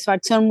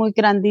satisfacción muy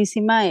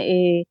grandísima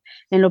en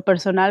lo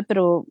personal,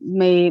 pero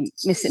me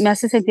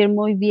hace sentir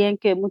muy bien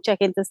que mucha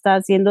gente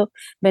está siendo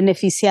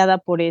beneficiada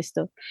por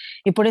esto.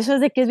 Y por eso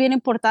es de que es bien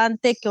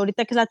importante que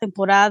ahorita que es la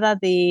temporada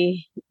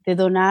de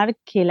donar,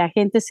 que la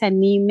gente se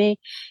anime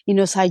y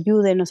nos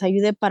ayude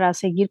para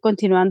seguir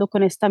continuando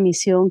con esta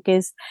misión que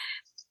es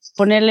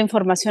poner la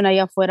información ahí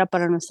afuera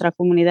para nuestra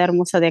comunidad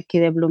hermosa de aquí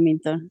de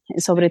Bloomington,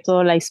 sobre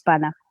todo la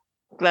hispana.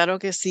 Claro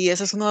que sí,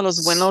 ese es uno de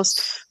los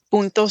buenos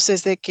puntos,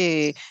 es de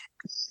que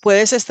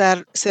puedes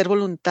ser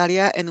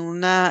voluntaria en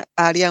una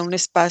área, un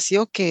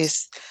espacio que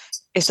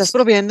estás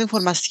proveyendo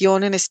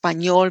información en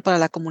español para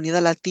la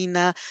comunidad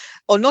latina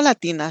o no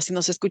latina. Si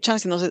nos escuchan,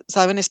 si no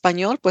saben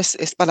español, pues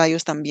es para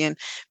ellos también.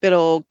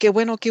 Pero qué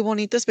bueno, qué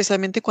bonito,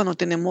 especialmente cuando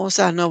tenemos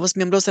a nuevos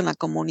miembros en la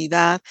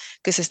comunidad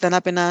que se están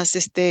apenas,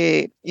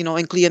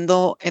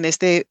 incluyendo en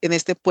este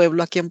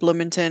pueblo aquí en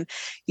Bloomington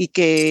y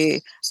que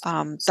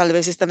tal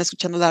vez están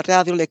escuchando la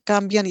radio, le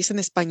cambian y es en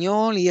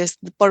español y es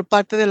por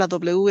parte de la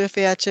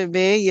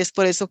WFHB y es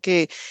por eso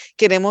que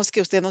queremos que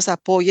usted nos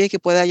apoye y que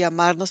pueda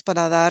llamarnos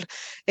para dar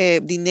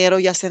dinero,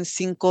 ya sean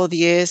 5,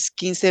 10,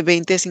 15,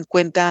 20,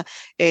 50,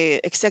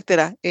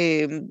 etcétera.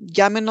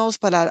 Llámenos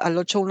al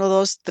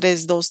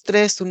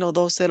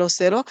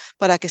 812-323-1200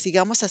 para que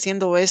sigamos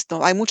haciendo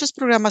esto. Hay muchos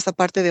programas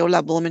aparte de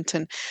Hola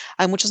Bloomington.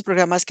 Hay muchos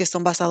programas que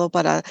son basados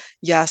para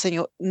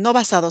no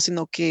basados,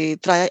 sino que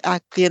trae a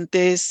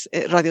clientes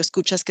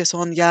radioescuchas que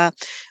son ya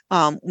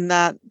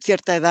una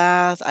cierta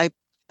edad. Hay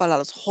para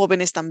los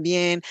jóvenes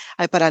también,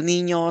 hay para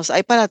niños,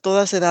 hay para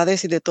todas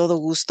edades y de todo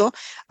gusto.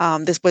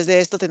 Después de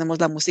esto tenemos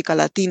la música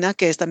latina,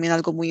 que es también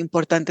algo muy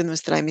importante en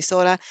nuestra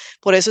emisora.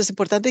 Por eso es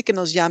importante que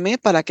nos llame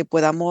para que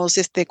podamos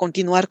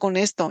continuar con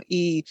esto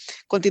y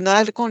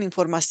continuar con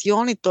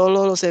información y todos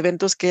los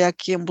eventos que hay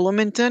aquí en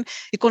Bloomington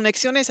y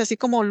conexiones, así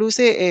como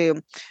Luce,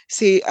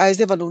 si es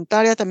de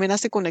voluntaria, también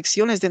hace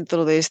conexiones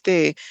dentro de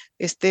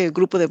este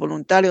grupo de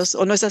voluntarios.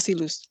 ¿O no es así,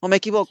 Luz? ¿O me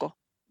equivoco?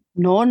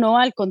 No,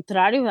 al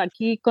contrario,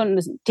 aquí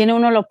tiene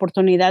uno la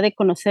oportunidad de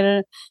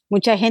conocer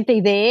mucha gente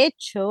y de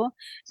hecho,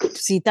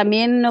 si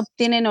también no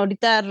tienen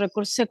ahorita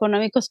recursos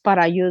económicos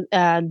para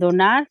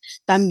donar,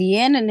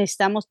 también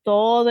necesitamos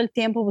todo el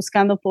tiempo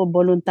buscando por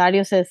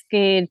voluntarios. Es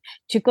que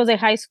chicos de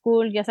high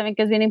school ya saben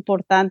que es bien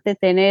importante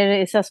tener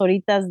esas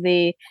horitas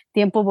de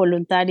tiempo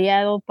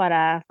voluntariado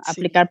para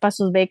aplicar para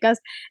sus becas.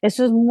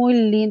 Eso es muy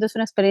lindo, es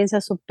una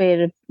experiencia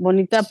súper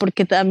bonita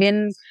porque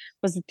también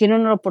pues tiene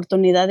una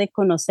oportunidad de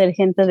conocer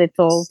gente de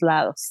todos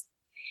lados.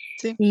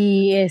 Sí.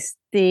 Y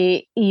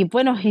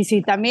bueno, y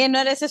si también no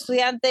eres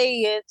estudiante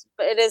y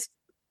eres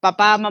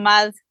papá,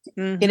 mamá,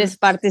 quieres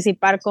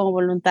participar como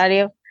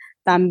voluntario,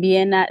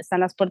 también están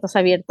las puertas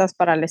abiertas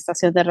para la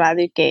estación de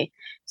radio y que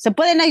se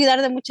pueden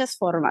ayudar de muchas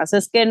formas,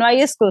 es que no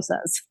hay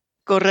excusas.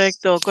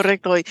 Correcto.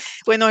 Y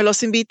bueno,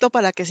 los invito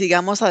para que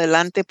sigamos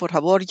adelante. Por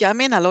favor,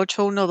 llamen al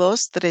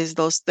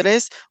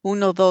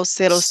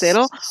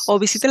 812-323-1200 o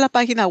visiten la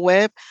página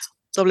web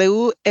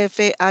wfhb.org.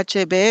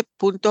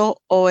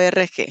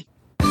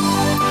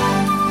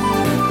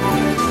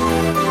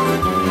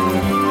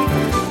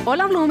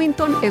 Hola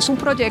Bloomington es un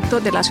proyecto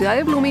de la ciudad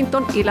de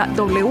Bloomington y la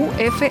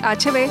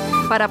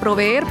WFHB para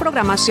proveer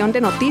programación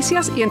de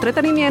noticias y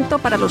entretenimiento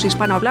para los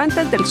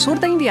hispanohablantes del sur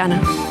de Indiana.